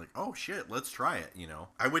wherever. You're like, oh shit, let's try it, you know.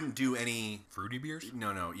 I wouldn't do any... Fruity beers?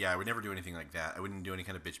 No, yeah, I would never do anything like that. I wouldn't do any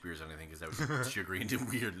kind of bitch beers or anything because that would be sugary and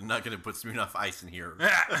weird. I'm not going to put Smirnoff Ice in here.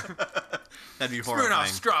 That'd be horrifying. Smirnoff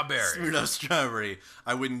Strawberry. Smirnoff Strawberry.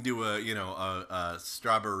 I wouldn't do a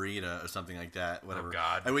Strawberry-ta or something like that, whatever. Oh,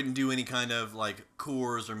 God. I wouldn't do any kind of, like,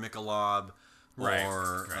 Coors or Michelob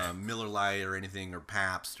or Miller Lite or anything, or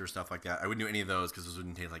Pabst or stuff like that. I wouldn't do any of those because those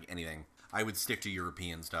wouldn't taste like anything. I would stick to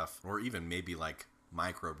European stuff, or even maybe like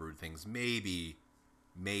microbrewed things. Maybe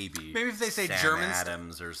if they say Sam German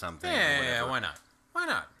Adams or something. Yeah, why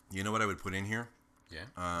not? You know what I would put in here?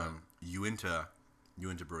 Yeah. Uinta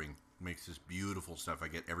Brewing makes this beautiful stuff I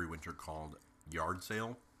get every winter called Yard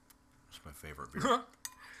Sale. It's my favorite beer.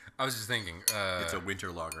 I was just thinking. It's a winter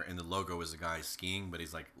lager, and the logo is a guy skiing, but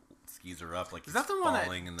he's like skis are up, like is that the one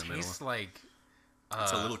that tastes like?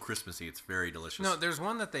 It's a little Christmassy. It's very delicious. No, there's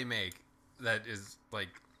one that they make that is like,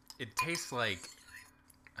 it tastes like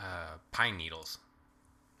pine needles.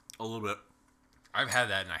 A little bit. I've had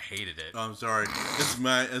that and I hated it. Oh, I'm sorry. It's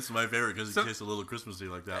my favorite because it tastes a little Christmassy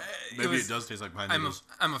like that. Maybe it does taste like pine needles.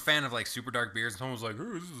 I'm a fan of like super dark beers. Someone was like,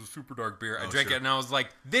 "Oh, this is a super dark beer." I drank it and I was like,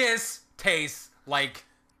 "This tastes like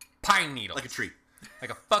pine needles, like a tree, like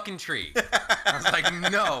a fucking tree." I was like,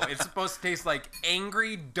 "No, it's supposed to taste like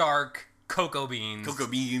angry, dark cocoa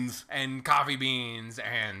beans, and coffee beans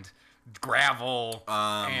and gravel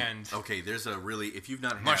and okay. There's a really if you've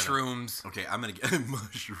not had mushrooms. Okay, I'm gonna get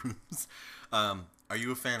mushrooms. Are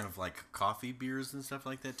you a fan of like coffee beers and stuff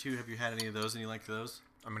like that too? Have you had any of those and you like those?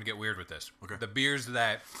 I'm gonna get weird with this. Okay. The beers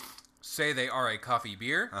that say they are a coffee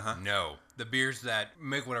beer, no. The beers that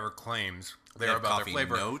make whatever claims they are about their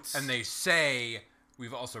flavor, notes. And they say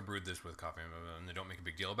we've also brewed this with coffee, and they don't make a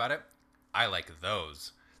big deal about it. I like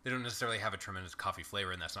those. They don't necessarily have a tremendous coffee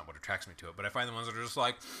flavor, and that's not what attracts me to it. But I find the ones that are just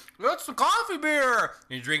like, that's a coffee beer!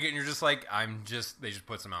 And you drink it, and you're just like, they just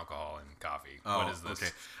put some alcohol in coffee. Oh, what is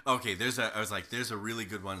this? Okay, there's a really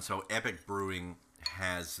good one. So Epic Brewing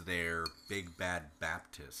has their Big Bad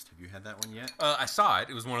Baptist. Have you had that one yet? I saw it.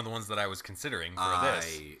 It was one of the ones that I was considering for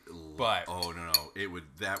this. But oh, no.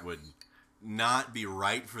 That would not be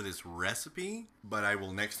right for this recipe, but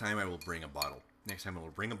next time I will bring a bottle. Next time we'll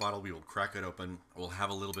bring a bottle, we will crack it open. We'll have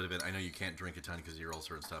a little bit of it. I know you can't drink a ton because of your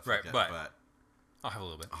ulcer and stuff like that, but I'll have a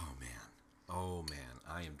little bit. Oh man,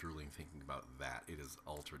 I am drooling thinking about that. It is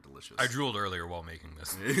ultra delicious. I drooled earlier while making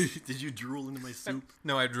this. Did you drool into my soup?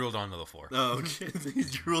 No, I drooled onto the floor. Oh, okay. You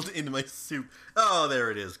drooled into my soup. Oh, there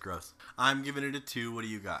it is. Gross. I'm giving it a 2. What do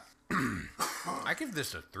you got? I give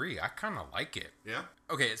this a 3. I kind of like it. Yeah?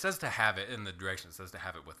 Okay, it says to have it in the direction. It says to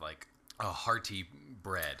have it with like a hearty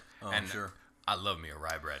bread. Oh, and sure. I love me a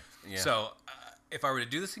rye bread. Yeah. So if I were to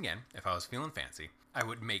do this again, if I was feeling fancy, I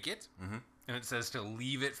would make it. Mm-hmm. And it says to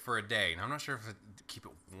leave it for a day. Now, I'm not sure if keep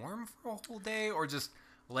it warm for a whole day or just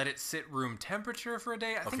let it sit room temperature for a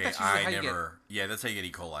day. I think that's usually how you get... Yeah, that's how you get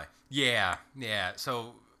E. coli. Yeah.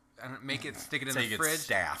 So make it, stick it in the fridge.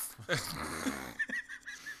 Staph.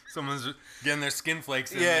 Someone's getting their skin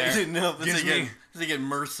flakes in there. Yeah, no, that's they get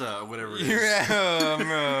MRSA or whatever it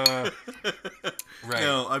is. Right.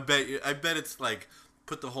 No, I bet it's like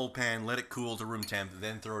put the whole pan, let it cool to room temp,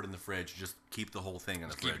 then throw it in the fridge. Just keep the whole thing in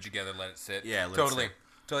the fridge. Keep it together, let it sit. Yeah, totally.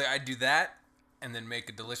 I'd do that, and then make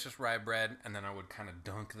a delicious rye bread, and then I would kind of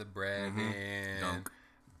dunk the bread in. Dunk.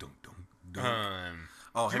 Do you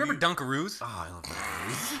remember Dunkaroos? Oh, I love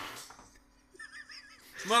Dunkaroos.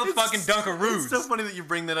 Motherfucking Dunkaroos. It's so funny that you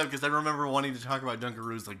bring that up because I remember wanting to talk about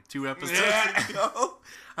Dunkaroos like 2 episodes ago.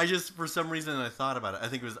 I just, for some reason, I thought about it. I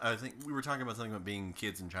think we were talking about something about being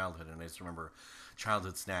kids in childhood, and I just remember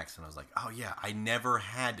childhood snacks, and I was like, oh yeah, I never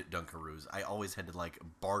had Dunkaroos. I always had to like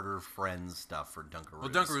barter friends stuff for Dunkaroos. Well,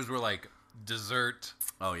 Dunkaroos were like dessert.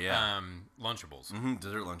 Oh yeah. Lunchables. Mm-hmm,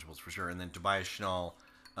 dessert Lunchables for sure. And then Tobias Schnall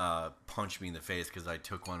punched me in the face because I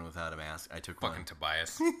took one without a mask. Fucking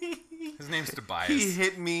Tobias. His name's Tobias. He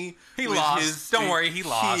hit me. He lost. Don't worry, he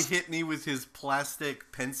lost. He hit me with his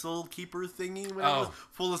plastic pencil keeper thingy,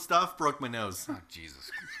 full of stuff. Broke my nose. Oh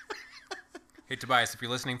Jesus. Hey Tobias, if you're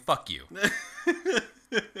listening, fuck you.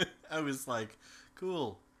 I was like,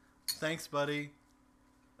 cool. Thanks, buddy.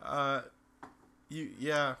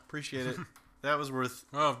 Appreciate it. That was worth...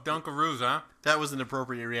 Oh, Dunkaroos, huh? That was an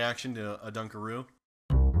appropriate reaction to a Dunkaroo.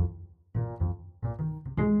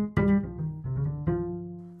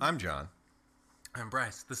 I'm John. I'm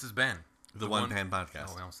Bryce. This is Ben. The One Pan Podcast.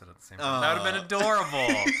 Oh, we almost said it at the same time. That would have been adorable.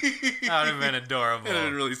 That would have been adorable. That would have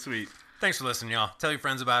been really sweet. Thanks for listening, y'all. Tell your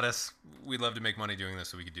friends about us. We'd love to make money doing this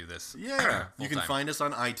so we could do this. Yeah. You can find us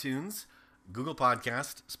on iTunes, Google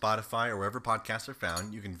Podcast, Spotify, or wherever podcasts are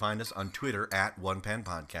found. You can find us on Twitter at One Pan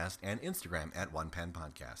Podcast and Instagram at One Pan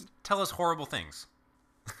Podcast. Tell us horrible things.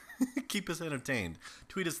 Keep us entertained.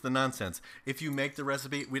 Tweet us the nonsense. If you make the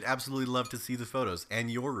recipe, we'd absolutely love to see the photos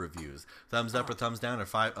and your reviews. Thumbs up or thumbs down or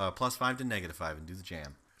 +5 to -5 and do the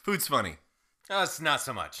jam. Food's funny. It's not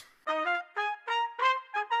so much.